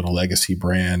trying to build a legacy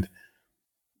brand,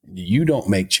 you don't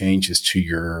make changes to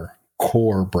your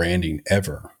core branding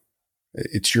ever.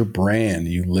 It's your brand.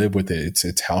 You live with it.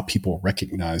 It's how people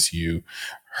recognize you.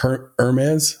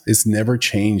 Hermes is never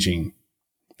changing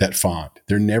that font.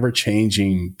 They're never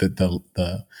changing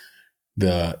the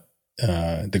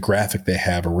graphic they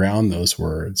have around those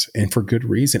words, and for good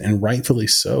reason, and rightfully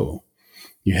so.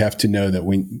 You have to know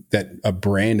that a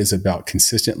brand is about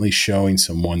consistently showing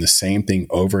someone the same thing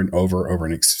over and over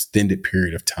an extended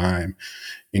period of time,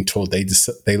 until they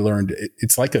learned.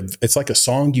 It's like a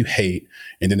song you hate,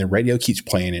 and then the radio keeps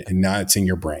playing it, and now it's in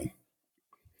your brain.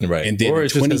 Right. And then in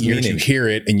 20 years you hear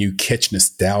it and you catch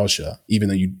nostalgia, even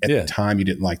though at the time you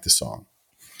didn't like the song.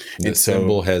 The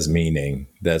symbol has meaning.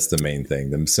 That's the main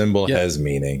thing. The symbol has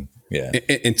meaning. Yeah.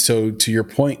 And so, to your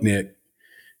point, Nick,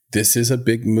 this is a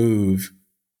big move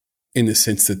in the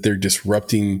sense that they're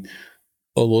disrupting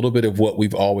a little bit of what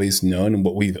we've always known and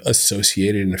what we've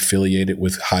associated and affiliated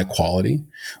with high quality.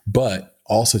 But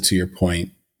also, to your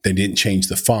point, they didn't change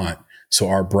the font. So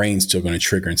our brain's still going to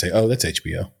trigger and say, oh, that's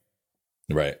HBO.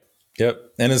 Right. Yep.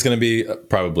 And it's going to be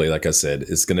probably, like I said,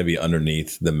 it's going to be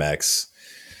underneath the Max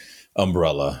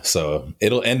umbrella. So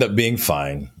it'll end up being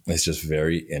fine. It's just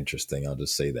very interesting. I'll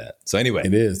just say that. So anyway.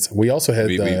 It is. We also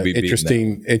had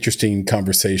interesting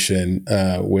conversation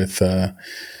with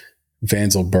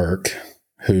Vansel Burke,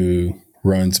 who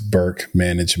runs Burke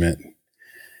Management,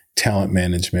 talent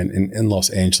management in Los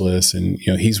Angeles. And,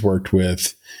 he's worked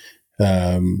with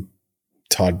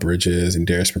Todd Bridges and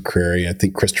Darius McCrary, I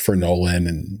think Christopher Nolan,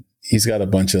 and he's got a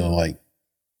bunch of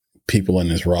people in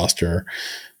his roster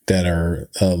that are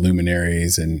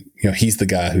luminaries. And, he's the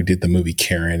guy who did the movie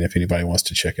Karen, if anybody wants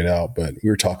to check it out. But we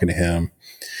were talking to him,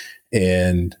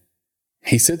 and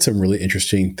he said some really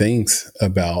interesting things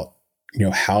about,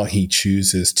 how he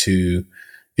chooses to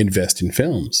invest in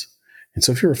films. And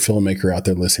so if you're a filmmaker out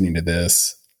there listening to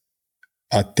this,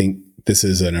 I think this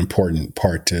is an important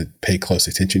part to pay close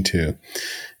attention to.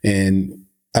 And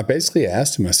I basically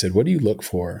asked him, I said, what do you look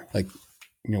for?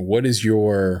 What is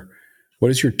your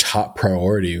top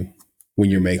priority when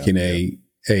you're making a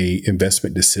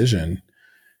investment decision?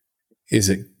 Is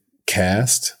it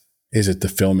cast? Is it the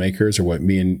filmmakers, or what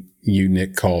me and you,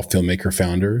 Nick, call filmmaker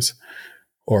founders?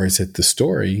 Or is it the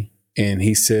story? And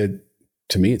he said,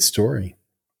 to me, it's story.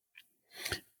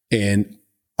 And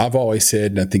I've always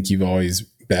said, and I think you've always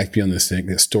backed me on this thing,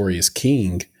 that story is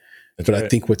king. That's but right. I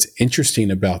think what's interesting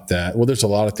about that, well, there's a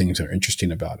lot of things that are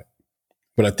interesting about it.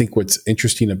 But I think what's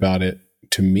interesting about it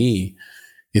to me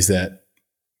is that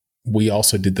we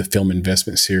also did the film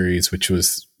investment series, which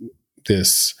was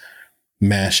this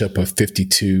mashup of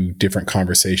 52 different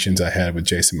conversations I had with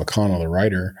Jason McConnell, the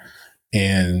writer.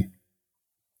 And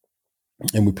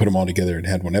we put them all together and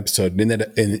had one episode. And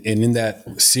in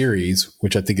that series,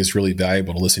 which I think is really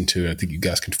valuable to listen to, I think you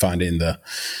guys can find it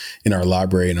in our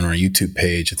library and on our YouTube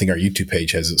page. I think our YouTube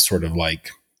page has it sort of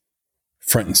like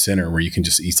front and center where you can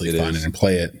just easily find it and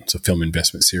play it. It's a film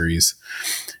investment series.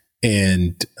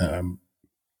 And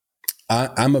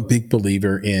I'm a big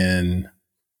believer in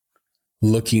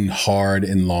looking hard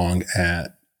and long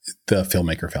at the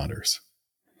filmmaker founders.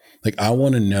 I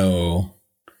want to know,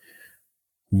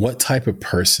 what type of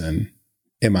person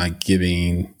am I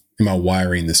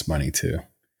wiring this money to?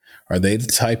 Are they the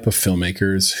type of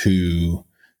filmmakers who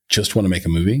just want to make a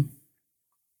movie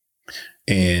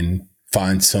and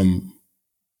find some,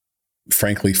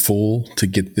 frankly, fool to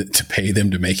to pay them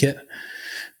to make it?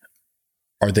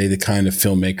 Are they the kind of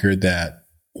filmmaker that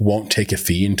won't take a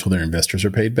fee until their investors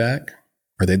are paid back?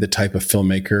 Are they the type of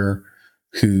filmmaker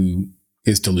who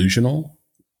is delusional?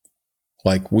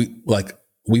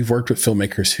 We've worked with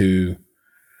filmmakers who,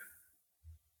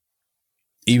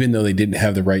 even though they didn't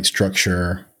have the right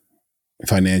structure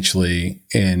financially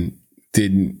and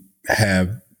didn't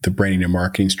have the branding and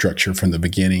marketing structure from the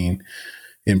beginning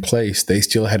in place, they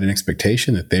still had an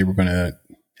expectation that they were going to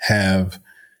have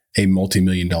a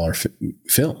multi-million-dollar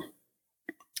film,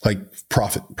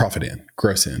 profit end,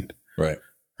 gross end, right,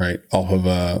 off of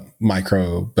a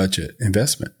micro budget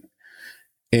investment.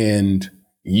 And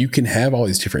you can have all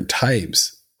these different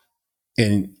types.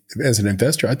 And as an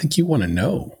investor, I think you want to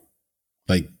know,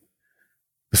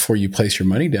 before you place your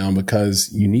money down, because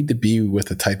you need to be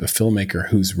with a type of filmmaker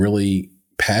who's really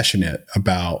passionate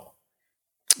about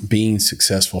being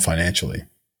successful financially,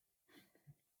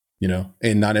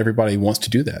 and not everybody wants to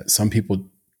do that. Some people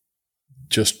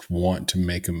just want to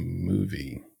make a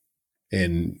movie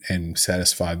and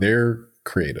satisfy their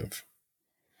creative,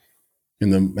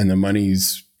 and the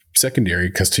money's secondary.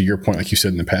 Because to your point, like you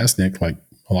said in the past, Nick, a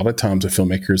lot of times a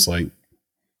filmmaker is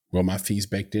well, my fee's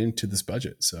baked into this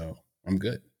budget, so I'm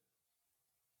good.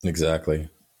 Exactly.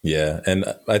 Yeah. And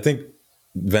I think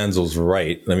Vanzel's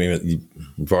right. I mean,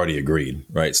 you've already agreed,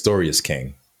 right? Story is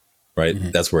king, right?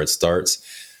 Mm-hmm. That's where it starts.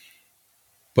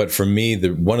 But for me,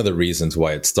 one of the reasons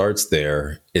why it starts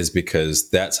there is because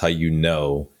that's how you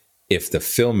know if the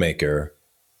filmmaker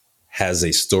has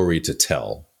a story to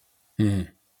tell. Mm-hmm.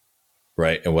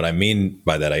 Right. And what I mean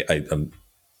by that, I'm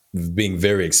being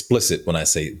very explicit when I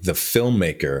say the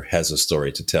filmmaker has a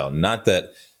story to tell, not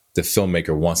that the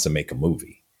filmmaker wants to make a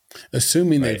movie.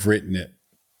 Assuming they've written it.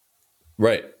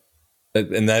 Right.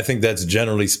 And I think that's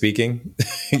generally speaking,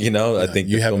 I think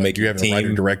you have a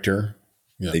writer director.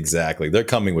 Yeah. Exactly. They're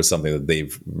coming with something that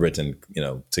they've written,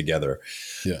 together.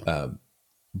 Yeah.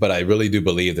 But I really do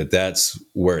believe that that's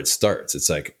where it starts. It's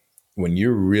when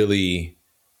you're really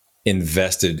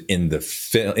invested in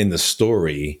the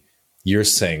story, you're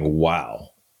saying, wow,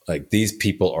 like these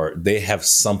people they have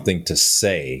something to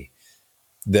say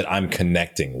that I'm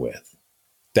connecting with.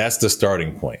 That's the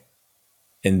starting point.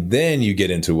 And then you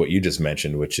get into what you just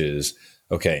mentioned, which is,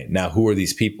 okay, now who are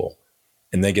these people?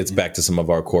 And that gets back to some of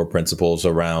our core principles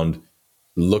around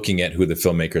looking at who the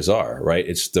filmmakers are, right?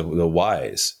 It's the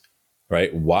whys,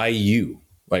 right? Why you?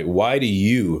 Right? Why do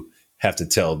you have to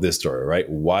tell this story, right?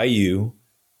 Why you?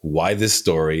 Why this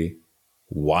story?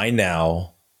 Why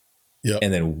now? Yep.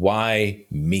 And then why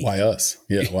me? Why us?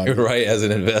 Yeah. Why right? As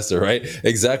an investor, right?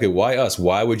 Exactly. Why us?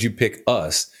 Why would you pick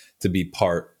us to be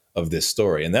part of this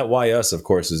story? And that why us, of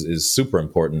course, is super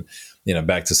important.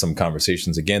 Back to some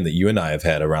conversations again that you and I have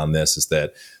had around this, is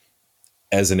that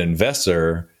as an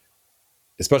investor,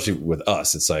 especially with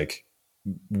us, it's like,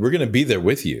 we're going to be there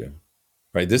with you,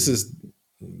 right? This is,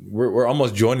 we're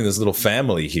almost joining this little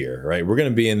family here, right? We're going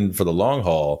to be in for the long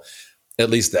haul. At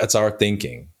least that's our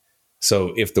thinking.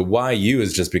 So if the why you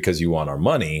is just because you want our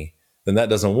money, then that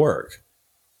doesn't work.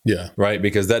 Yeah. Right.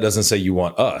 Because that doesn't say you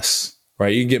want us,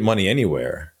 right? You can get money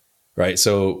anywhere. Right.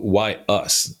 So why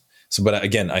us? So, but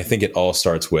again, I think it all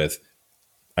starts with,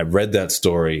 I read that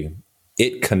story.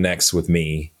 It connects with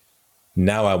me.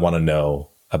 Now I want to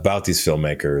know about these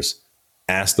filmmakers,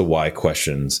 ask the why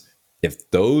questions. If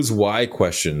those why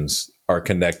questions are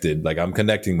connected, like I'm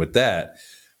connecting with that,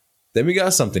 then we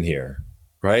got something here.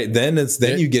 Right. Then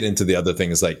you get into the other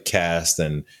things like cast,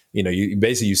 and, you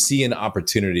basically, you see an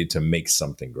opportunity to make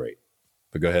something great.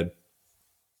 But go ahead.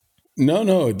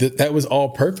 No, that was all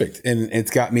perfect. And it's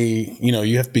got me,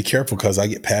 you have to be careful because I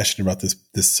get passionate about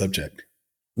this subject.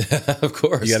 Of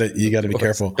course. You gotta be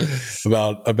careful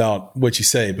about what you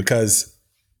say, because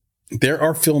there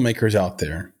are filmmakers out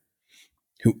there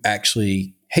who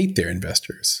actually hate their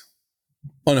investors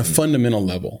on a fundamental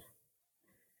level.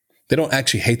 They don't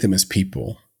actually hate them as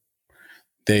people.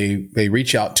 They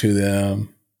reach out to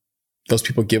them. Those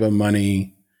people give them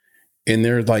money, and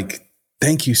they're like,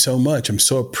 thank you so much. I'm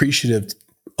so appreciative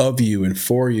of you and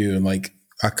for you. And like,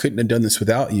 I couldn't have done this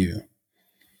without you.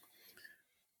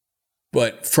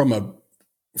 But from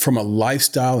a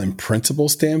lifestyle and principle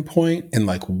standpoint, and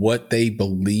like what they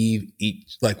believe,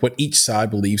 what each side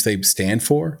believes they stand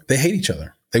for, they hate each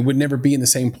other. They would never be in the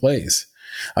same place.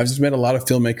 I've just met a lot of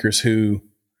filmmakers who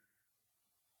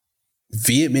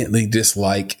vehemently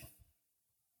dislike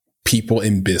people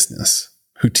in business,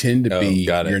 who tend to be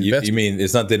got it. your You mean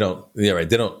it's not they don't right?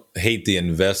 They don't hate the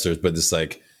investors, but it's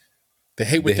like they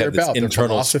hate what they're about.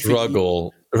 Internal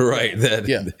struggle, right?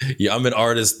 I'm an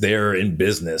artist. They're in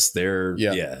business. They're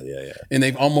yeah. And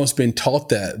they've almost been taught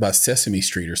that by Sesame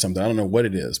Street or something. I don't know what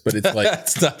it is, but it's like,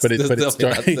 it's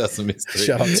starting.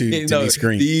 Shout out to Denise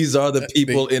Green. These are the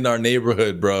people in our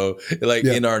neighborhood, bro. Like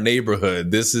in our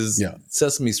neighborhood. This is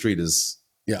Sesame Street is.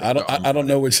 Yeah, I don't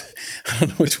know which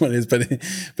one it is,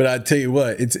 but I tell you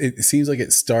what, it seems like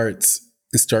it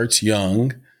starts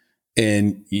young,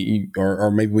 and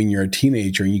or maybe when you're a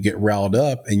teenager and you get riled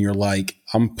up and you're like,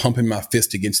 I'm pumping my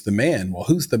fist against the man. Well,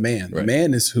 who's the man? Right. The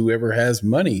man is whoever has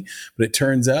money. But it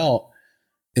turns out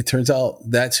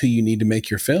that's who you need to make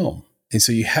your film, and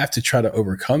so you have to try to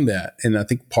overcome that. And I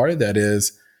think part of that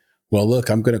is, well, look,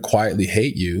 I'm going to quietly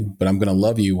hate you, but I'm going to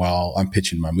love you while I'm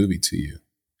pitching my movie to you.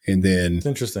 And then it's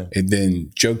interesting. And then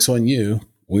joke's on you.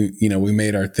 We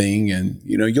made our thing, and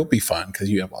you'll be fine because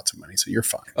you have lots of money, so you're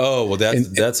fine. Oh well,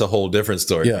 that's a whole different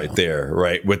story right there,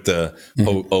 right? With the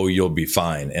you'll be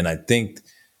fine. And I think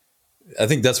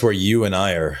that's where you and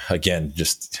I are, again,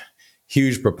 just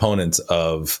huge proponents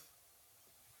of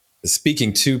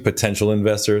speaking to potential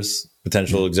investors,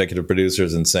 potential executive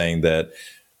producers, and saying that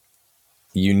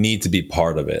you need to be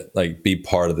part of it, like be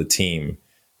part of the team,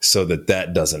 so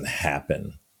that doesn't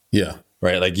happen. Yeah.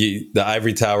 Right. Like the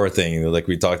ivory tower thing, like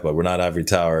we talked about, we're not ivory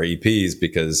tower EPs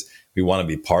because we want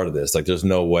to be part of this. Like there's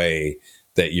no way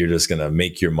that you're just going to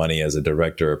make your money as a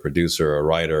director, a producer, a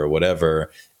writer, or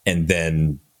whatever, and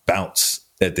then bounce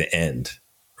at the end.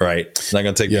 Right. It's not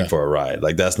going to take me for a ride.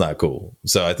 Like that's not cool.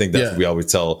 So I think that's what we always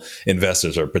tell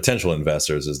investors or potential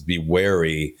investors is be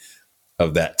wary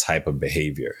of that type of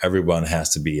behavior. Everyone has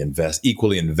to be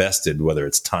equally invested, whether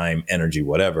it's time, energy,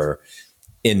 whatever,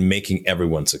 in making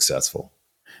everyone successful.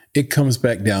 It comes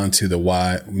back down to the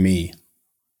why me,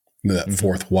 that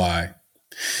fourth why.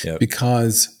 Yep.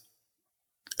 Because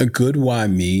a good why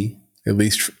me, at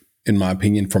least in my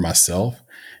opinion for myself,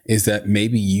 is that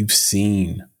maybe you've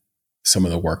seen some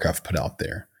of the work I've put out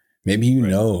there. Maybe you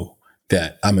know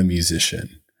that I'm a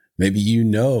musician. Maybe you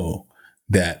know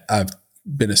that I've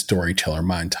been a storyteller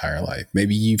my entire life.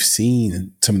 Maybe you've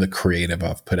seen some of the creative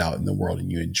I've put out in the world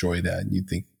and you enjoy that and you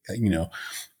think,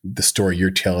 the story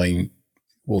you're telling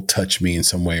will touch me in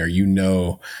some way,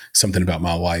 or something about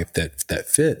my life that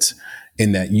fits,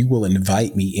 and that you will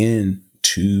invite me in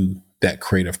to that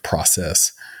creative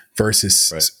process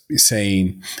versus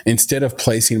saying, instead of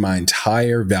placing my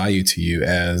entire value to you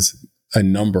as a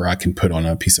number I can put on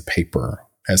a piece of paper,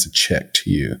 as a check to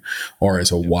you, or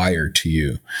as a wire to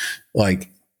you, like,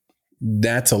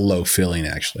 that's a low feeling.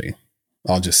 Actually,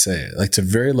 I'll just say it. Like, it's a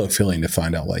very low feeling to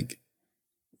find out, like,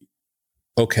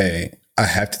 okay, I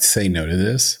have to say no to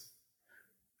this.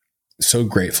 So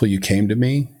grateful you came to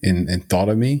me and thought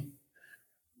of me,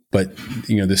 but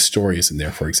this story isn't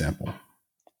there, for example.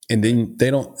 And then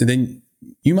then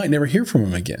you might never hear from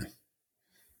them again.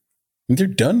 And they're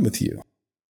done with you.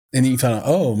 And then you find out,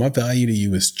 oh, my value to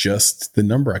you is just the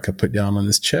number I could put down on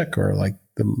this check, or like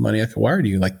the money I could wire to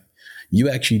you. Like, you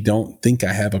actually don't think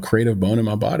I have a creative bone in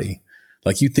my body.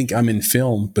 Like, you think I'm in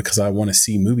film because I want to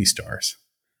see movie stars.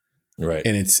 Right.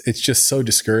 And it's just so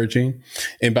discouraging.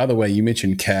 And by the way, you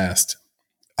mentioned cast.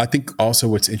 I think also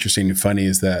what's interesting and funny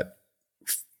is that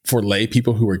for lay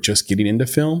people who are just getting into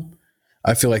film,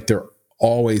 I feel like they're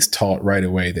always taught right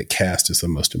away that cast is the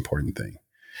most important thing.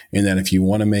 And that if you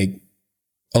want to make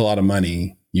a lot of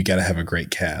money, you got to have a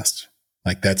great cast.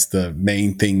 Like, that's the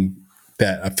main thing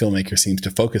that a filmmaker seems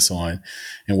to focus on.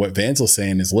 And what Vanzel's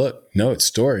saying is, look, no, it's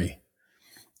story.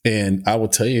 And I will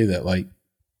tell you that, like,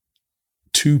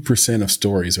 2% of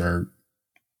stories are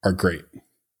great.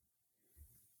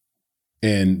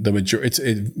 And the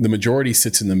majority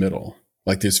sits in the middle.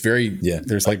 Like, there's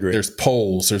there's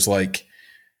polls. There's like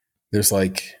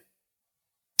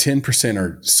 10%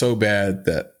 are so bad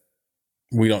that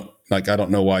we don't, like, I don't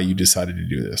know why you decided to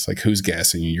do this. Like, who's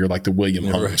gassing you? You're like the William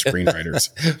Hung of screenwriters.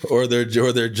 or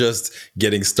they're just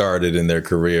getting started in their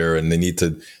career and they need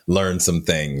to learn some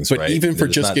things. But right? even for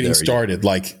just getting started,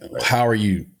 like, how are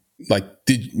you? Like,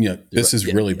 this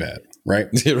is really bad, right?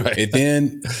 Right.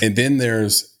 And then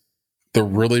there's the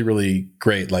really, really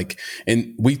great, like,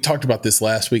 and we talked about this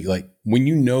last week. Like, when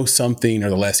you know something, or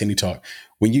the last Indie Talk,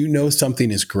 when you know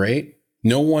something is great,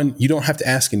 you don't have to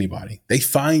ask anybody. They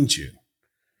find you.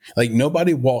 Like,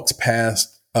 nobody walks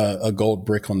past a gold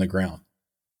brick on the ground.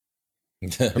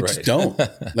 They just don't.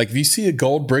 Like, if you see a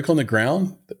gold brick on the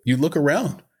ground, you look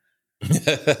around.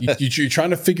 You're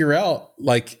trying to figure out,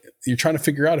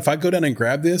 if I go down and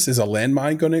grab this, is a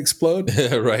landmine going to explode?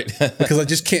 Right. Because I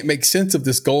just can't make sense of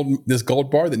this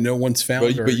gold bar that no one's found.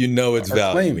 But it's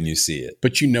value when you see it.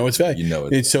 But it's value.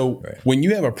 And so when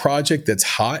you have a project that's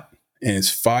hot and it's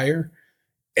fire,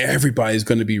 everybody's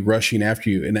going to be rushing after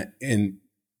you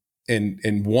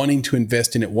and wanting to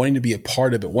invest in it, wanting to be a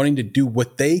part of it, wanting to do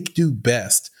what they do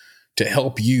best to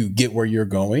help you get where you're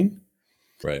going.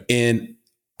 Right. And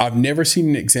I've never seen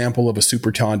an example of a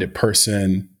super talented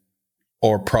person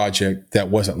or project that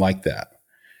wasn't like that.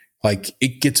 Like,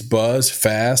 it gets buzz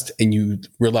fast and you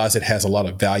realize it has a lot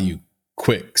of value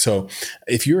quick. So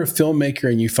if you're a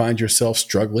filmmaker and you find yourself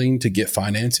struggling to get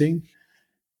financing,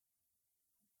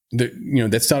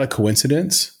 that's not a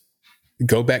coincidence.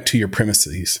 Go back to your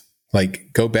premises.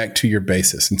 Like, go back to your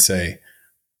basis and say,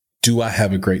 do I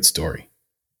have a great story?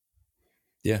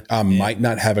 Yeah. I might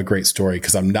not have a great story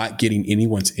because I'm not getting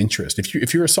anyone's interest.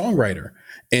 If you're a songwriter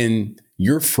and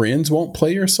your friends won't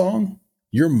play your song,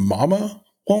 your mama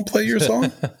won't play your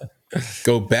song,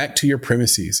 go back to your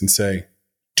premises and say,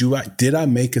 did I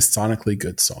make a sonically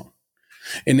good song?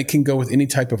 And it can go with any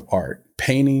type of art,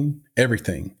 painting,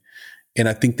 everything. And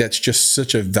I think that's just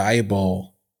such a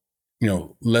valuable,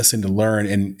 lesson to learn,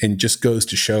 and just goes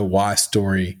to show why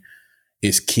story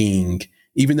is king.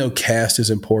 Even though cast is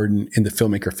important and the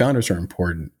filmmaker founders are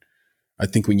important, I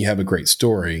think when you have a great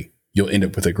story, you'll end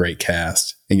up with a great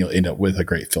cast and you'll end up with a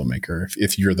great filmmaker.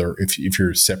 If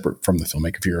you're separate from the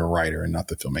filmmaker, if you're a writer and not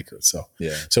the filmmaker. So,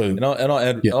 yeah. So, and I'll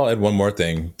add one more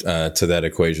thing to that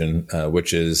equation,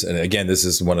 which is, and again, this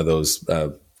is one of those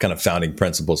kind of founding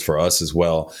principles for us as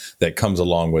well, that comes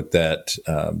along with that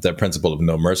principle of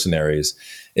no mercenaries,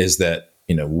 is that,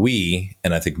 we,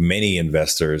 and I think many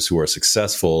investors who are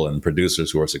successful and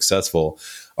producers who are successful,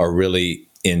 are really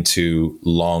into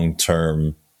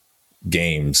long-term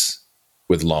games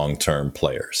with long-term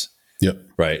players. Yep.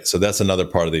 Right. So that's another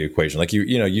part of the equation. Like you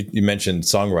mentioned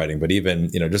songwriting, but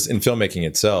even, just in filmmaking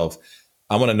itself,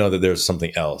 I want to know that there's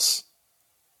something else,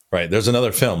 right? There's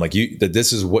another film, like that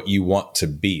this is what you want to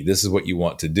be. This is what you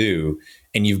want to do.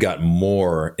 And you've got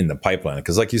more in the pipeline.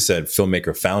 Because like you said,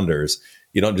 filmmaker founders,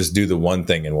 you don't just do the one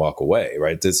thing and walk away,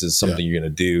 right? This is something you're going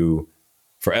to do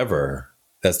forever.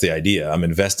 That's the idea. I'm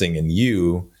investing in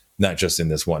you, not just in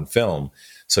this one film.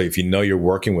 So if you're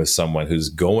working with someone who's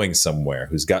going somewhere,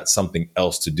 who's got something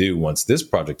else to do once this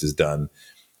project is done,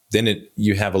 then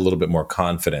you have a little bit more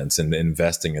confidence in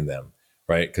investing in them,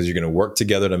 right? Because you're going to work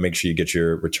together to make sure you get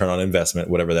your return on investment,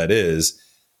 whatever that is,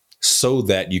 so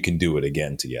that you can do it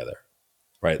again together.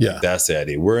 Right. Yeah. Like, that's the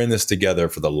idea. We're in this together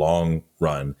for the long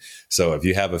run. So if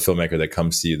you have a filmmaker that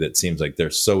comes to you that seems like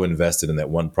they're so invested in that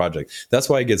one project, that's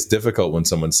why it gets difficult when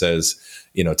someone says,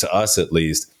 to us at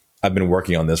least, I've been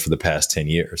working on this for the past 10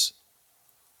 years.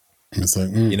 It's like,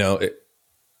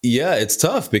 it's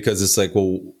tough because it's like,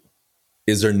 well,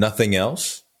 is there nothing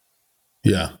else?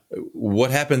 Yeah.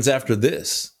 What happens after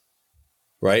this?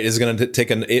 Right? Is it going to take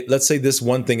let's say this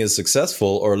one thing is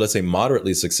successful, or let's say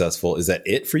moderately successful. Is that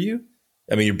it for you?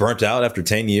 I mean, you're burnt out after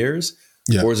 10 years,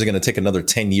 or is it going to take another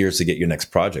 10 years to get your next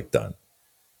project done?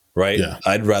 Right. Yeah.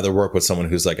 I'd rather work with someone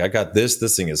who's like, I got this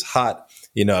thing is hot.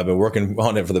 I've been working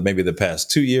on it for maybe the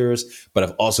past 2 years, but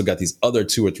I've also got these other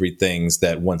 2 or 3 things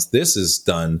that once this is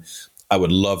done, I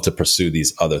would love to pursue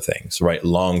these other things, right?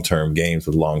 Long-term games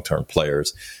with long-term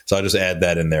players. So I just add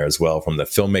that in there as well from the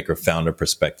filmmaker founder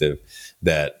perspective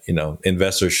that,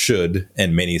 investors should,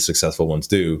 and many successful ones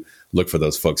do, look for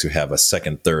those folks who have a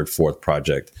second, third, fourth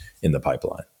project in the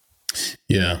pipeline.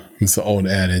 Yeah. It's the old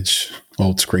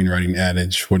screenwriting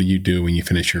adage. What do you do when you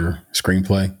finish your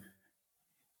screenplay?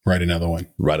 Write another one.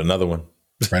 Write another one.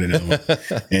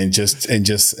 and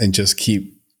just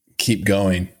keep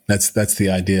going. That's the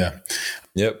idea.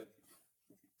 Yep.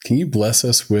 Can you bless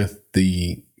us with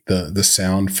the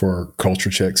sound for culture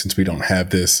check, since we don't have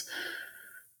this,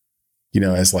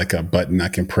 as like a button I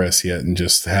can press yet, and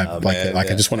just have I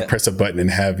just want to press a button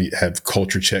and have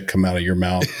culture check come out of your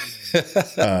mouth.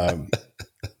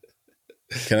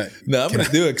 No, I'm going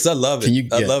to do it because I love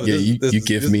it. I love it. You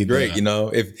give me great. Give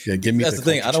me that's the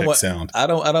thing. I don't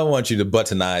want you to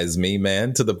buttonize me,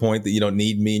 man, to the point that you don't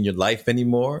need me in your life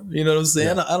anymore. You know what I'm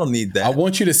saying? Yeah. I don't need that. I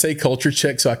want you to say culture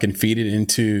check so I can feed it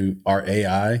into our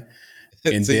AI,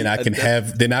 and then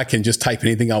I can just type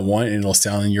anything I want and it'll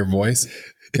sound in your voice.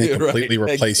 And completely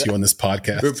replace you on this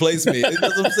podcast. Replace me. That's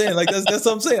what I'm saying. Like that's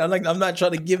what I'm saying. I'm not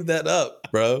trying to give that up,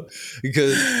 bro,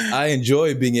 because I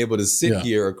enjoy being able to sit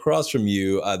here across from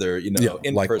you, either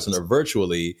in person or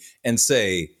virtually, and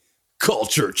say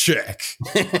culture check.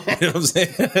 You know what I'm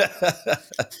saying?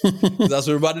 That's what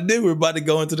we're about to do. We're about to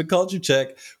go into the culture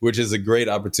check, which is a great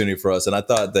opportunity for us. And I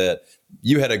thought that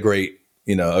you had a great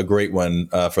one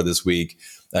for this week.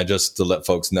 Just to let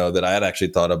folks know that I had actually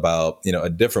thought about, a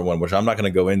different one, which I'm not going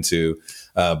to go into,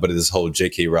 but this whole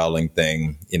J.K. Rowling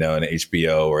thing, in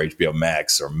HBO or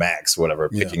HBOMax or Max, whatever,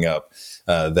 picking up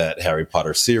that Harry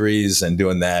Potter series and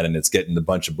doing that. And it's getting a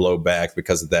bunch of blowback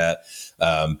because of that.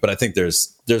 But I think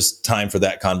there's time for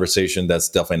that conversation. That's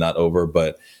definitely not over.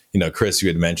 But, Chris, you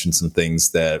had mentioned some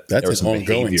things that's some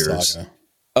ongoing behaviors. Saga.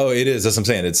 Oh, it is. That's what I'm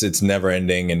saying. It's never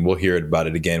ending, and we'll hear about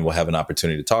it again. We'll have an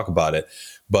opportunity to talk about it.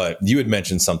 But you had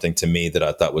mentioned something to me that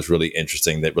I thought was really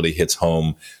interesting, that really hits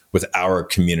home with our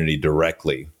community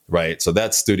directly, right? So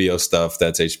that's studio stuff,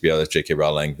 that's HBO, that's J.K.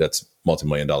 Rowling, that's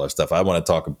multi-million-dollar stuff. I want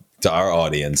to talk to our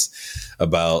audience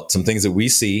about some things that we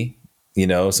see,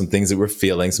 some things that we're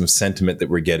feeling, some sentiment that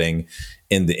we're getting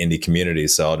in the indie community.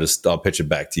 So I'll pitch it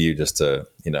back to you just to,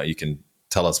 you can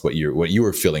tell us what you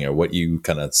were feeling or what you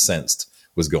kind of sensed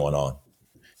was going on.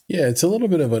 Yeah, it's a little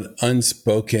bit of an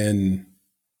unspoken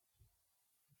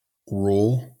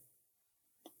rule,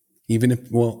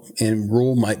 and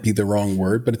rule might be the wrong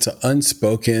word, but it's an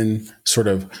unspoken sort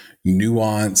of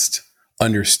nuanced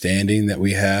understanding that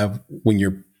we have when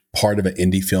you're part of an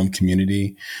indie film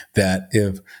community, that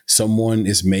if someone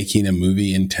is making a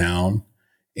movie in town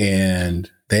and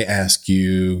they ask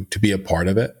you to be a part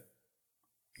of it,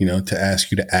 to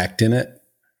ask you to act in it,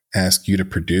 ask you to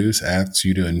produce, ask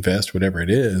you to invest, whatever it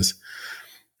is,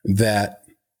 that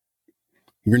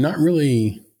you're not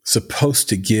really supposed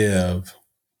to give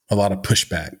a lot of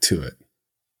pushback to it.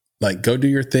 Like, go do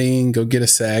your thing, go get a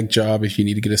SAG job if you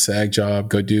need to get a SAG job,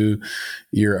 go do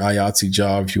your IATSE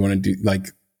job if you want to do,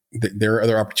 there are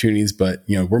other opportunities, but,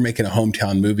 we're making a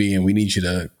hometown movie and we need you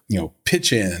to,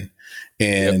 pitch in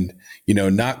and,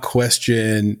 not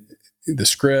question the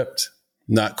script,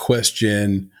 not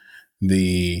question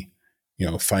the,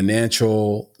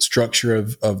 financial structure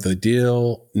of the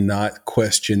deal, not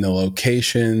question the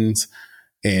locations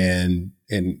and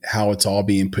how it's all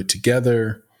being put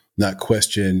together, not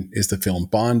question, is the film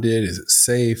bonded? Is it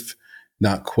safe?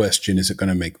 Not question, is it going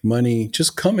to make money?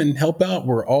 Just come and help out.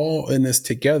 We're all in this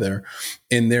together.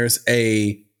 And there's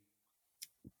a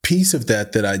piece of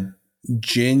that I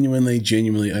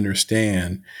genuinely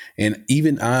understand. And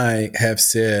even I have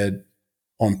said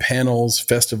on panels,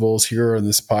 festivals, here on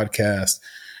this podcast,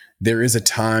 there is a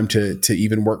time to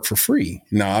even work for free.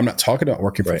 Now, I'm not talking about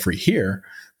working for free here,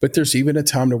 But there's even a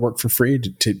time to work for free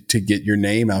to get your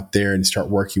name out there and start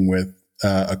working with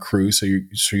a crew, so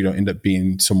you don't end up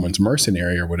being someone's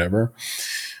mercenary or whatever.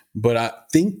 But I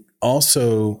think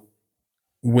also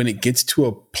when it gets to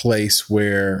a place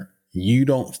where you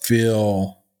don't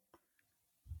feel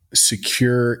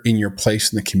secure in your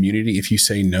place in the community, if you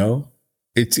say no,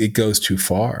 it goes too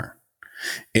far.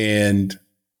 And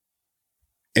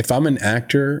if I'm an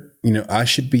actor, I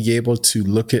should be able to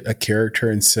look at a character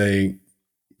and say,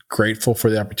 grateful for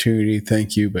the opportunity,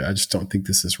 thank you, but I just don't think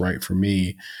this is right for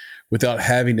me, without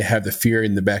having to have the fear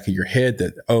in the back of your head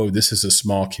that, oh, this is a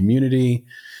small community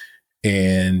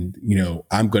and,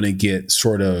 I'm going to get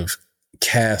sort of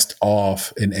cast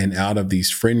off and out of these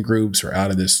friend groups or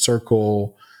out of this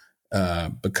circle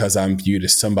because I'm viewed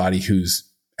as somebody who's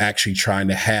actually trying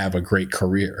to have a great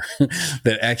career,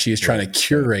 that actually is trying to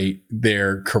curate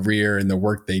their career and the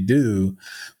work they do,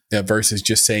 versus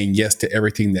just saying yes to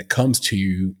everything that comes to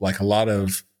you, like a lot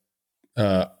of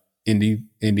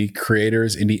indie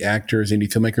creators, indie actors,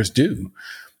 indie filmmakers do,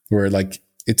 where like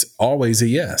it's always a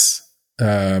yes,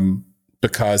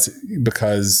 because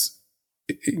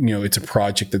it's a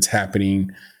project that's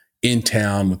happening in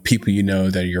town with people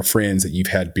that are your friends that you've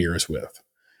had beers with.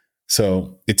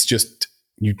 So it's just,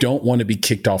 you don't want to be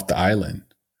kicked off the island,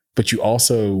 but you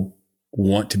also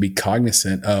want to be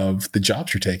cognizant of the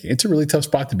jobs you're taking. It's a really tough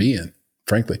spot to be in,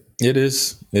 frankly. It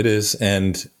is.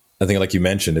 And I think, like you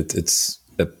mentioned, it's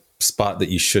a spot that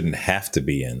you shouldn't have to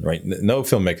be in, right? No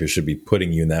filmmaker should be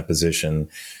putting you in that position.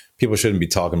 People shouldn't be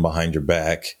talking behind your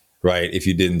back, right? If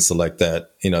you didn't select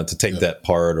that, to take that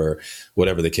part or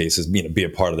whatever the case is, be a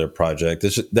part of their project.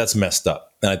 That's messed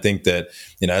up. And I think that,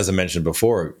 as I mentioned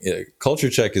before, Culture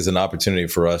Check is an opportunity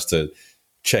for us to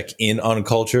check in on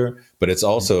culture, but it's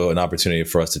also an opportunity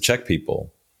for us to check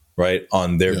people, right,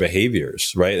 on their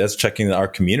behaviors, right? That's checking our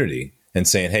community and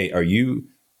saying, hey, are you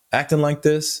acting like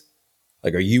this?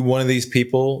 Like, are you one of these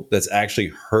people that's actually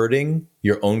hurting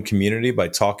your own community by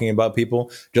talking about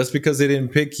people? Just because they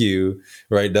didn't pick you,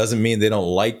 right, doesn't mean they don't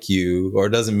like you, or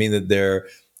doesn't mean that they're,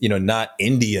 not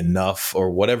indie enough, or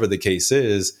whatever the case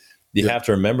is. You have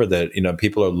to remember that,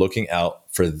 people are looking out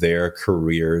for their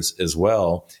careers as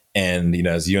well. And,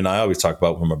 as you and I always talk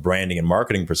about from a branding and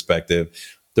marketing perspective,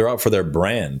 they're out for their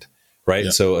brand, right?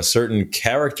 Yep. So a certain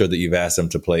character that you've asked them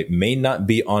to play may not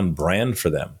be on brand for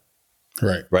them.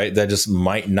 Right. That just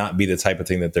might not be the type of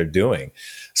thing that they're doing.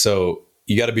 So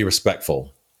you got to be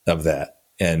respectful of that,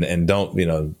 and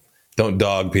don't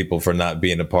dog people for not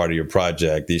being a part of your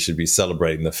project. You should be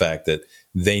celebrating the fact that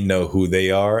they know who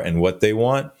they are and what they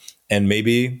want. And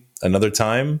maybe another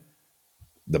time,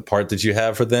 the part that you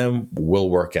have for them will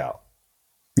work out.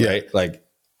 Right. Like,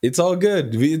 it's all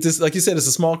good. It's just, like you said, it's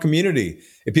a small community.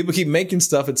 If people keep making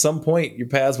stuff, at some point your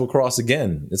paths will cross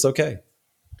again. It's okay.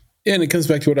 Yeah, and it comes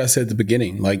back to what I said at the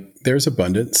beginning. Like, there's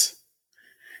abundance,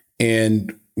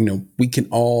 and we can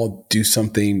all do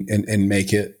something and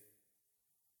make it,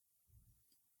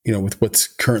 with what's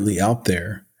currently out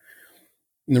there.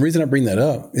 And the reason I bring that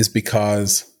up is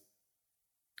because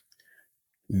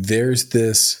there's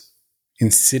this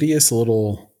insidious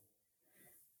little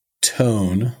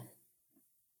tone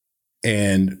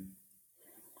and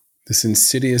this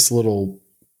insidious little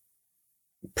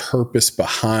purpose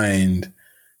behind,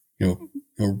 a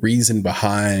reason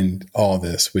behind all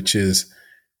this, which is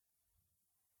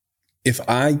if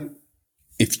I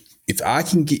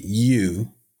can get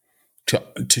you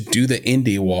to do the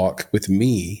indie walk with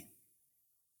me,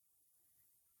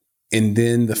 and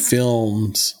then the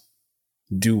films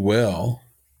do well,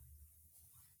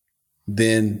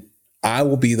 then I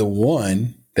will be the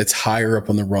one that's higher up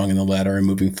on the rung in the ladder and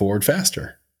moving forward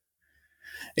faster.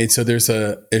 And so there's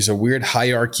a weird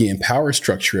hierarchy and power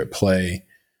structure at play,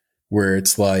 where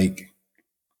it's like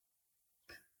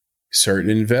certain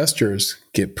investors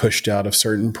get pushed out of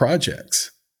certain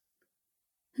projects.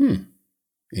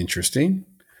 Interesting.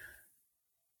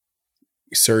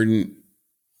 Certain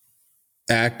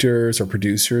actors or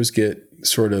producers get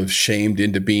sort of shamed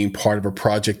into being part of a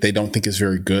project they don't think is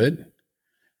very good.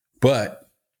 But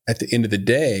at the end of the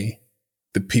day,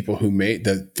 the people who made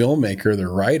the filmmaker, the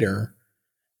writer,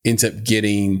 ends up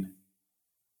getting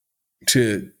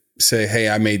to say, hey,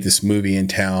 I made this movie in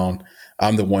town.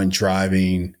 I'm the one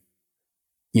driving,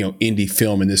 indie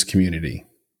film in this community.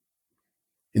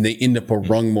 And they end up a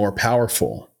rung more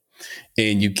powerful.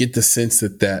 And you get the sense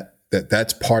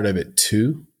that's part of it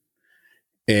too.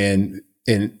 And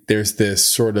there's this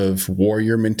sort of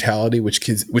warrior mentality,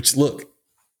 which look,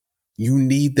 you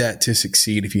need that to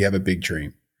succeed if you have a big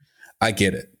dream. I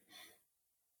get it.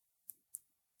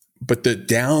 But the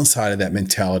downside of that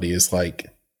mentality is like,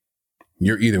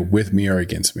 you're either with me or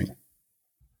against me.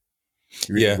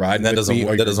 You're riding and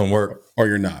that doesn't work, or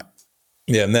you're not.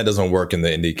 Yeah, and that doesn't work in the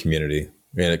indie community.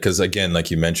 Because again, like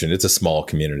you mentioned, it's a small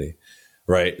community,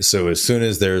 right? So as soon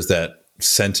as there's that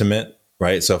sentiment,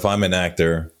 right? So if I'm an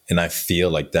actor and I feel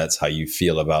like that's how you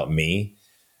feel about me,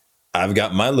 I've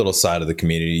got my little side of the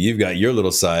community. You've got your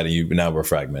little side, and now we're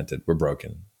fragmented. We're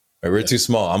broken. Right? We're too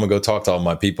small. I'm gonna go talk to all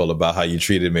my people about how you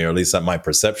treated me, or at least my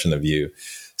perception of you.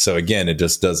 So again, it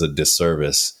just does a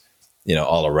disservice,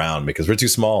 all around, because we're too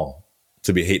small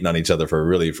to be hating on each other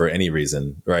for any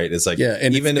reason, right? It's like,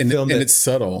 and even a film and it's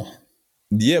subtle.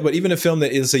 Yeah, but even a film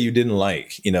that is, say, you didn't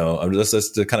like,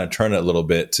 let's to kind of turn it a little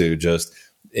bit to just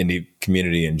indie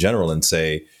community in general and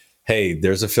say, hey,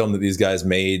 there's a film that these guys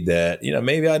made that,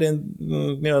 maybe I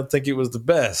didn't, think it was the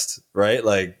best, right?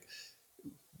 Like,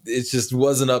 it just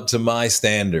wasn't up to my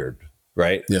standard,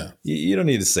 right? Yeah. You don't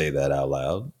need to say that out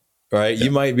loud, right? Yeah.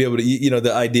 You might be able to,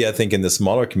 the idea, I think, in the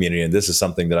smaller community, and this is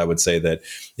something that I would say that,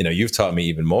 you've taught me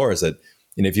even more, is that,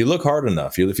 if you look hard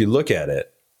enough, if you look at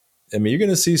it, I mean, you're going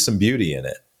to see some beauty in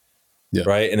it,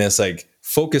 right? And it's like,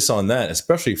 focus on that,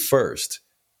 especially first,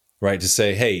 right? To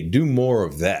say, hey, do more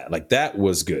of that. Like, that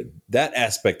was good. That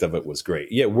aspect of it was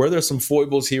great. Yeah, were there some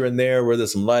foibles here and there? Were there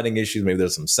some lighting issues? Maybe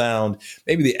there's some sound.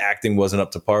 Maybe the acting wasn't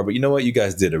up to par. But you know what? You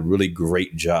guys did a really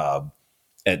great job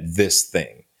at this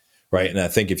thing, right? And I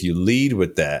think if you lead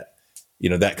with that,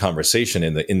 that conversation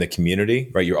in the community,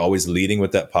 right? You're always leading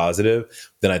with that positive.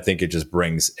 Then I think it just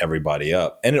brings everybody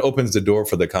up, and it opens the door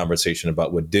for the conversation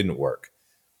about what didn't work,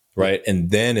 right? And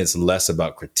then it's less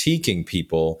about critiquing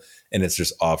people, and it's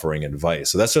just offering advice.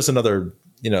 So that's just another,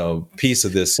 piece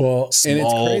of this small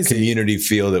community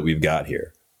feel that we've got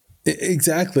here.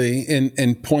 Exactly.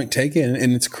 And point taken.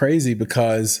 And it's crazy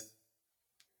because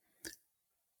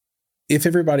if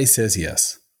everybody says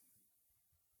yes,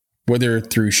 whether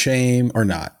through shame or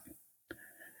not,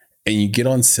 and you get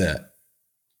on set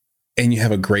and you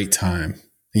have a great time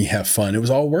and you have fun, it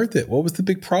was all worth it. What was the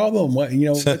big problem?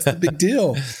 What's the big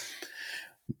deal?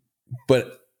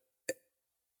 But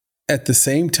at the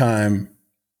same time,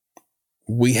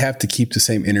 we have to keep the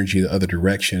same energy the other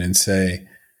direction and say,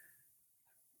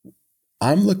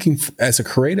 as a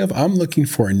creative, I'm looking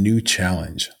for a new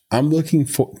challenge. I'm looking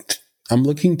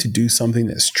to do something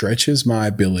that stretches my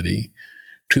ability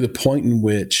to the point in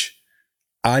which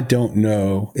I don't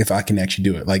know if I can actually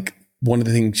do it. Like, one of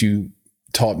the things you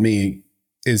taught me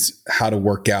is how to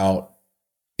work out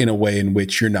in a way in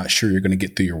which you're not sure you're going to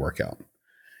get through your workout.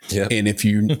 Yeah. And if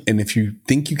you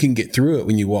think you can get through it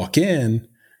when you walk in,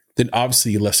 then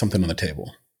obviously you left something on the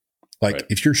table. Like, right.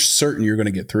 If you're certain you're going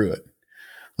to get through it,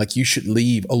 like, you should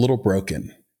leave a little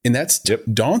broken. And that's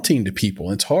daunting to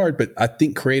people. It's hard, but I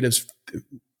think creatives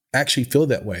actually feel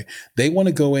that way. They want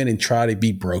to go in and try to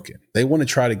be broken. They want to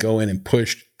try to go in and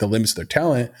push the limits of their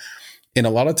talent. And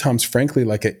a lot of times, frankly,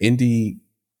 like, an indie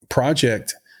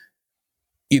project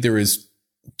either is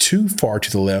too far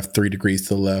to the left, 3 degrees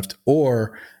to the left,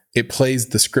 or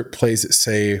the script plays it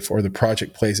safe, or the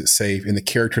project plays it safe, and the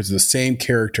characters are the same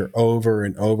character over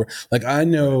and over. Like, I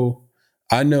know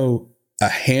a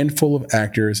handful of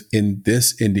actors in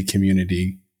this indie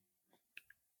community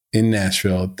in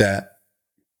Nashville that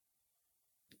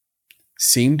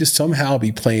seem to somehow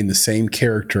be playing the same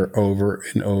character over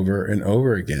and over and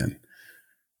over again.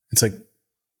 It's like,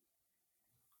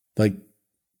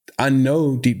 I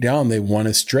know deep down they want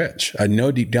to stretch. I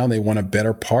know deep down they want a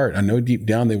better part. I know deep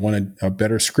down they want a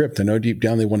better script. I know deep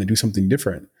down they want to do something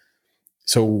different.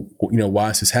 So,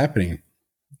 why is this happening?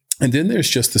 And then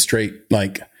there's just the straight,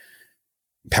 like,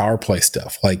 power play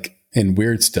stuff, like, and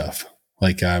weird stuff.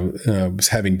 Like, I was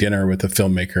having dinner with a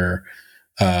filmmaker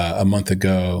a month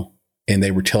ago, and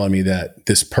they were telling me that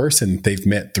this person they've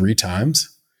met 3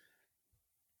 times.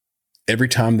 Every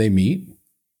time they meet,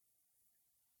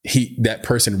 that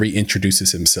person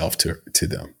reintroduces himself to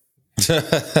them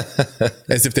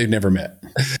as if they've never met.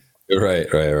 Right.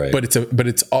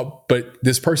 But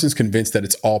this person's convinced that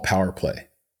it's all power play.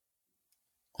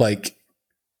 Like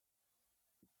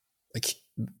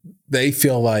they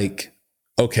feel like,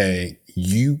 okay,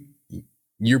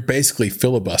 you're basically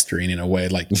filibustering in a way.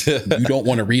 Like, you don't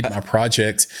want to read my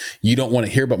projects. You don't want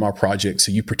to hear about my project.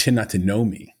 So you pretend not to know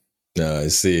me. No, I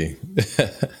see.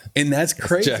 And that's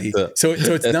crazy. So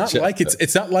it's not like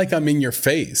it's not like I'm in your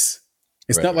face.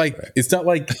 It's not like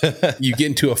you get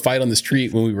into a fight on the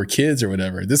street when we were kids or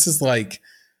whatever. This is like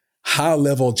high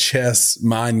level chess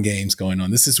mind games going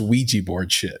on. This is Ouija board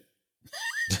shit.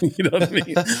 You know what I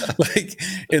mean?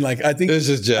 I think it's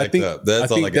just jacked up.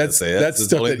 That's all I got to say. That's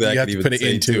stuff that you have to put it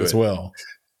into as well.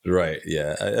 Right.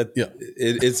 Yeah. Yeah.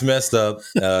 It's messed up.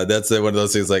 That's one of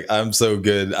those things like, I'm so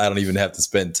good, I don't even have to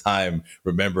spend time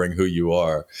remembering who you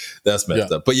are. That's Yeah.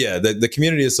 messed up. But yeah, the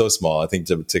community is so small. I think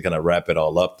to kind of wrap it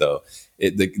all up, though,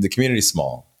 the community is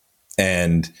small,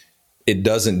 and it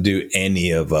doesn't do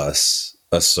any of us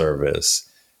a service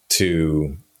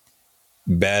to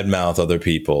badmouth other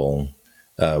people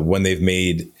when they've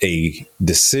made a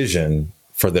decision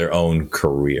for their own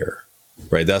career.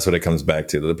 Right. That's what it comes back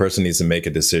to. The person needs to make a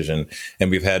decision.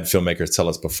 And we've had filmmakers tell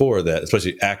us before that,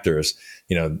 especially actors,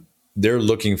 they're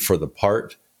looking for the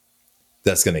part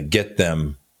that's going to get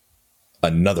them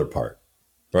another part.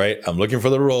 Right. I'm looking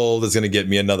for the role that's going to get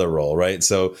me another role. Right.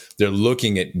 So they're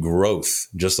looking at growth,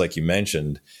 just like you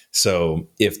mentioned. So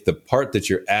if the part that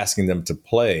you're asking them to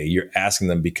play, you're asking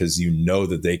them because you know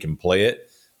that they can play it,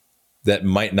 that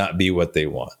might not be what they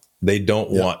want. They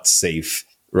don't want safe.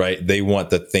 Right. They want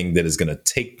the thing that is going to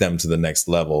take them to the next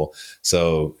level.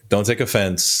 So don't take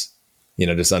offense,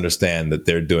 just understand that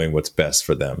they're doing what's best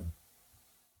for them.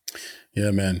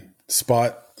 Yeah, man.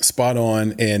 Spot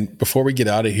on. And before we get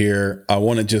out of here, I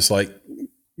want to just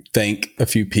thank a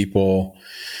few people.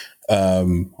 I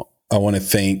want to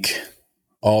thank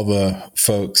all the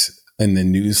folks in the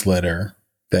newsletter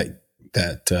that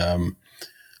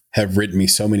have written me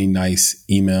so many nice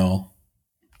email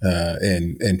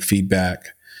and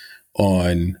feedback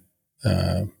on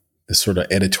the sort of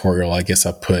editorial, I guess,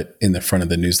 I put in the front of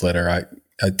the newsletter.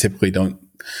 I typically don't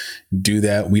do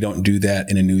that. We don't do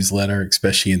that in a newsletter,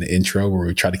 especially in the intro where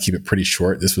we try to keep it pretty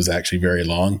short. This was actually very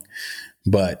long,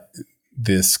 but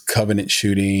this Covenant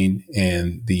shooting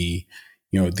and the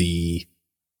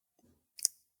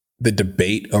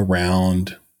debate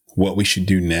around what we should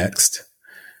do next,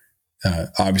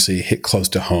 obviously hit close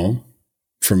to home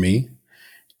for me.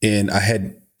 And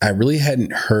I really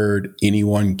hadn't heard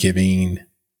anyone giving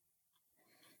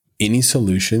any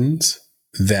solutions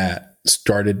that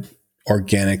started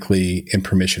organically and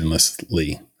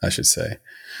permissionlessly, I should say.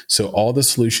 So all the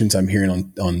solutions I'm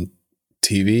hearing on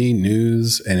TV,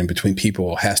 news, and in between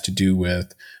people has to do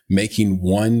with making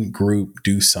one group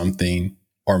do something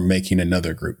or making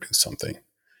another group do something.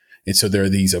 And so there are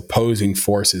these opposing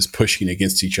forces pushing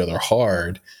against each other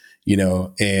hard,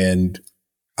 and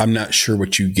I'm not sure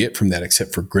what you get from that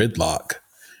except for gridlock,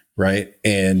 right?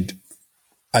 And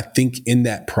I think in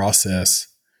that process,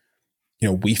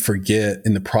 we forget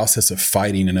in the process of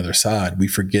fighting another side, we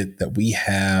forget that we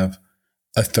have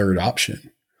a third option.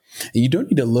 And you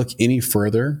don't need to look any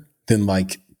further than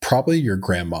probably your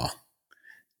grandma,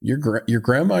 your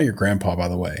grandma, your grandpa, by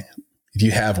the way, if you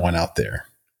have one out there,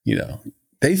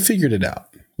 they figured it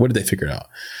out. What did they figure out?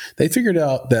 They figured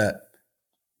out that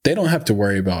they don't have to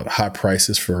worry about high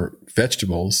prices for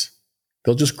vegetables.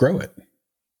 They'll just grow it.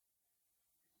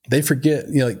 They forget,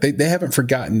 they haven't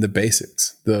forgotten the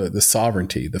basics, the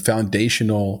sovereignty, the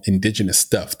foundational indigenous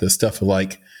stuff, the stuff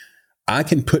I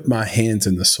can put my hands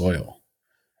in the soil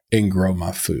and grow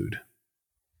my food.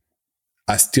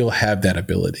 I still have that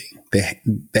ability. They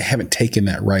haven't taken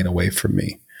that right away from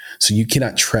me. So you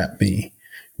cannot trap me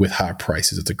with high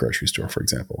prices at the grocery store, for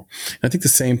example. And I think the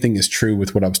same thing is true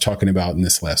with what I was talking about in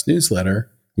this last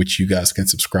newsletter, which you guys can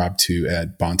subscribe to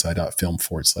at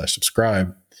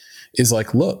bonsai.film/subscribe, is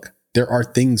look, there are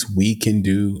things we can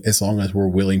do as long as we're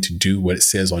willing to do what it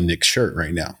says on Nick's shirt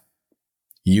right now.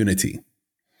 Unity.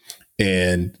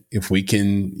 And if we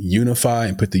can unify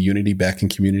and put the unity back in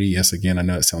community, yes, again, I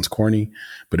know it sounds corny,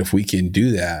 but if we can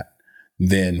do that,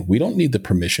 then we don't need the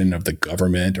permission of the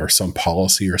government or some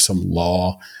policy or some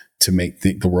law to make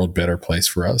the world a better place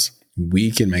for us.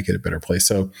 We can make it a better place.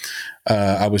 So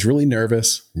I was really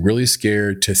nervous, really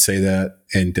scared to say that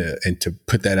and to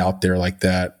put that out there like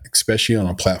that, especially on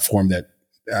a platform that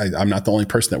I'm not the only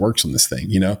person that works on this thing,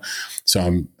 So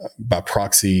I'm by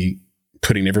proxy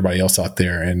putting everybody else out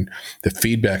there, and the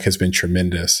feedback has been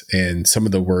tremendous. And some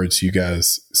of the words you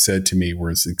guys said to me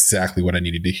was exactly what I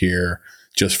needed to hear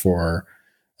just for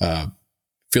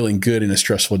feeling good in a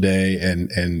stressful day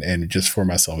and just for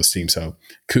my self-esteem. So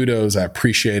kudos. I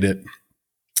appreciate it.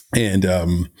 And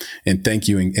thank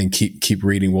you and keep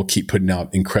reading. We'll keep putting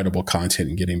out incredible content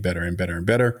and getting better and better and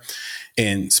better.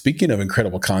 And speaking of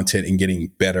incredible content and getting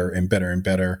better and better and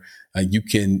better, you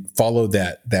can follow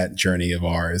that journey of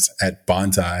ours at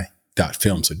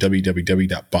bonsai.film. So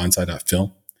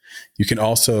www.bonsai.film. You can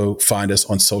also find us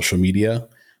on social media.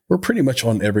 We're pretty much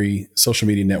on every social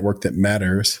media network that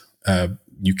matters.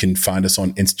 You can find us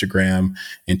on Instagram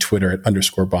and Twitter at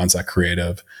 _bonsai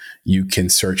creative. You can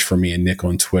search for me and Nick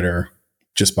on Twitter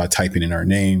just by typing in our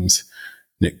names,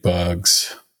 Nick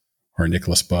Bugs or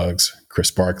Nicholas Bugs,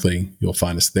 Chris Barkley. You'll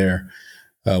find us there.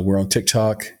 We're on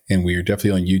TikTok, and we are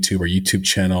definitely on YouTube. Our YouTube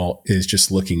channel is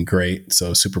just looking great.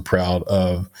 So super proud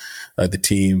of the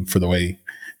team for the way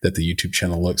that the YouTube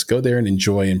channel looks. Go there and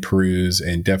enjoy and peruse,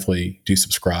 and definitely do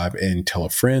subscribe and tell a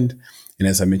friend. And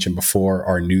as I mentioned before,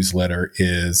 our newsletter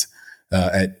is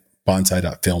at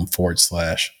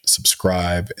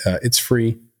bonsai.film/subscribe. It's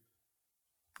free.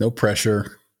 No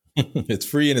pressure. It's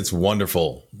free and it's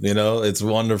wonderful. It's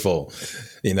wonderful.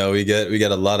 We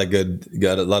got a lot of good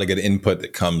input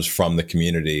that comes from the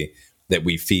community that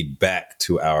we feed back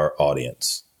to our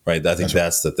audience. Right. I think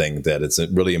that's the thing that it's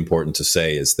really important to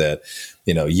say is that,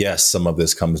 yes, some of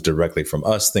this comes directly from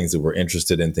us, things that we're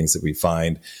interested in, things that we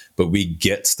find, but we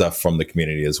get stuff from the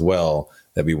community as well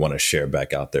that we want to share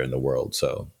back out there in the world.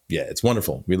 So, yeah, it's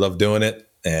wonderful. We love doing it.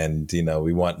 And,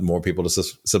 we want more people to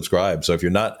subscribe. So if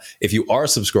you are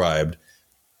subscribed,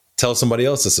 tell somebody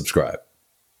else to subscribe.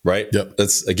 Right. Yep.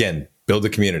 Let's, again, build a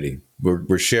community.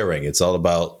 We're sharing. It's all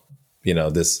about,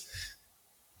 this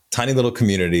tiny little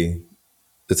community.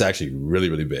 It's actually really,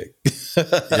 really big.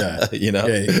 Yeah. At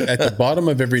the bottom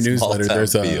of every newsletter,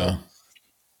 there's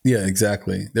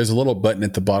exactly. There's a little button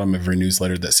at the bottom of every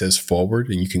newsletter that says forward,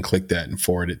 and you can click that and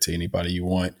forward it to anybody you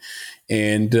want.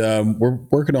 And we're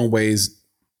working on ways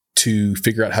to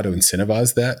figure out how to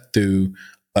incentivize that through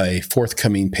a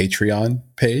forthcoming Patreon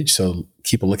page. So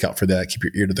keep a lookout for that. Keep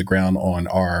your ear to the ground on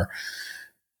our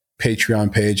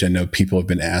Patreon page. I know people have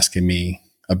been asking me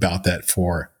about that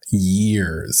for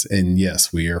years. And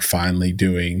yes, we are finally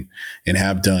doing and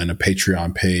have done a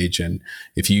Patreon page. And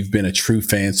if you've been a true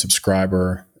fan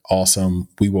subscriber, awesome.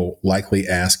 We will likely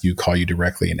call you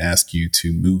directly and ask you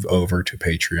to move over to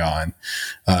Patreon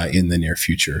in the near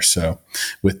future. So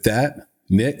with that,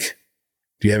 Nick,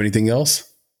 do you have anything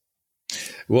else?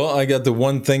 Well, I got the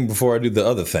one thing before I do the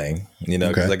other thing,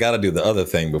 because I got to do the other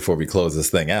thing before we close this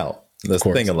thing out. That's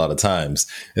the thing a lot of times.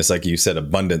 It's like you said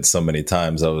abundance so many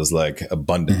times. I was like,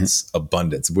 abundance.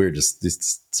 Weird.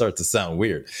 Just starts to sound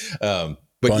weird. But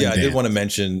I did want to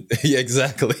mention,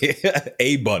 exactly.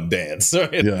 Abundance.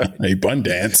 Right? Yeah,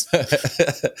 abundance.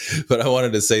 But I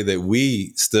wanted to say that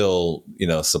we still,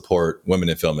 support women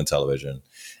in film and television.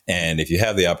 And if you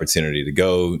have the opportunity to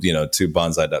go, to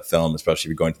bonsai.film, especially if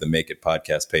you're going to the Make It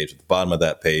podcast page, at the bottom of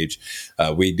that page,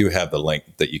 we do have the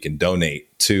link that you can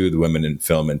donate to the Women in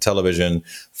Film and Television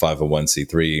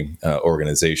 501c3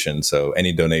 organization. So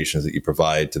any donations that you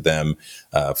provide to them,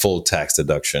 full tax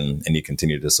deduction, and you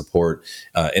continue to support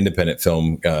independent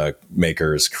film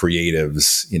makers,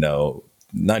 creatives,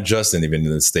 not just even in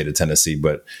the state of Tennessee,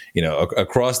 but,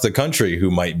 across the country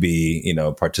who might be,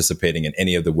 participating in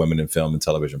any of the Women in Film and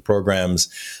Television programs.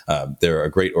 They're a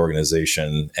great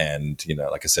organization. And,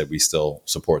 like I said, we still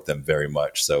support them very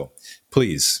much. So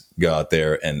please go out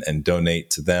there and donate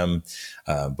to them.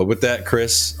 But with that,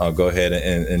 Chris, I'll go ahead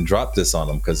and drop this on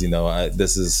them because,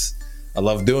 I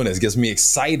love doing this. It gets me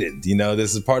excited.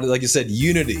 This is part of, like you said,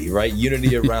 unity, right?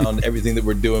 Unity around everything that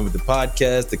we're doing with the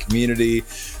podcast, the community,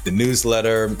 the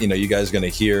newsletter. You guys are going to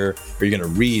hear, or you're going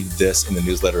to read this in the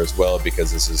newsletter as well,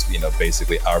 because this is,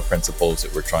 basically our principles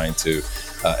that we're trying to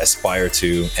aspire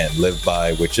to and live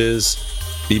by, which is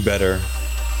be better,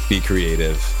 be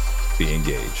creative, be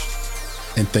engaged.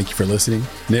 And thank you for listening.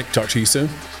 Nick, talk to you soon.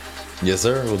 Yes,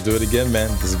 sir. We'll do it again, man.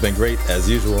 This has been great, as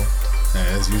usual.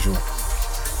 As usual.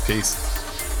 Peace.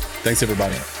 Thanks,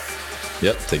 everybody.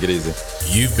 Yep. Take it easy.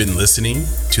 You've been listening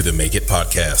to the Make It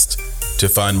podcast. To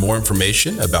find more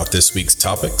information about this week's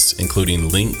topics, including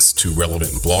links to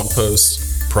relevant blog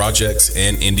posts, projects,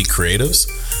 and indie creatives,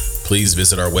 please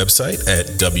visit our website at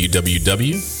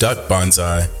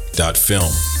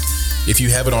www.bonsai.film. If you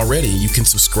haven't already, you can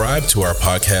subscribe to our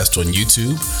podcast on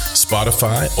YouTube,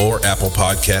 Spotify, or Apple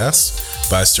Podcasts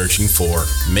by searching for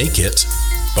Make It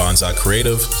Bonsai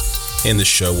Creative, and the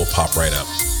show will pop right up.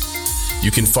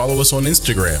 You can follow us on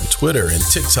Instagram, Twitter, and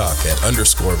TikTok at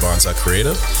 _Bonsai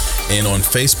Creative, and on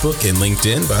Facebook and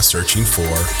LinkedIn by searching for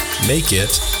Make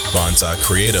It Bonsai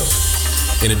Creative.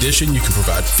 In addition, you can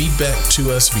provide feedback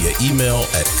to us via email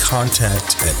at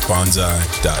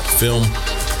contact@bonsai.film.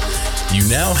 You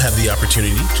now have the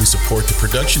opportunity to support the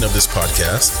production of this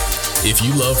podcast. If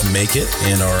you love Make It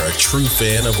and are a true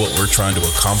fan of what we're trying to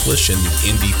accomplish in the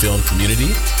indie film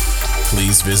community,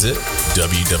 please visit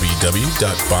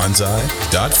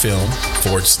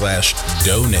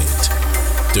www.bonsai.film/donate.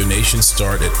 Donations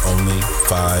start at only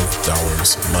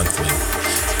 $5 monthly.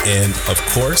 And of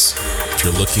course, if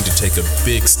you're looking to take a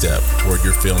big step toward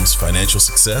your film's financial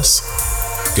success,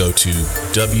 go to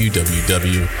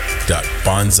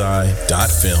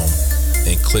www.bonsai.film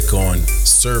and click on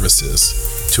Services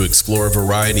to explore a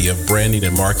variety of branding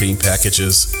and marketing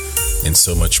packages and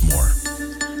so much more.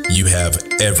 You have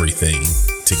everything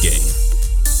to gain.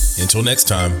 Until next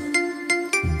time,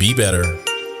 be better,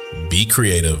 be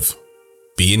creative,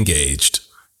 be engaged,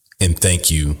 and thank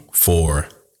you for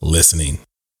listening.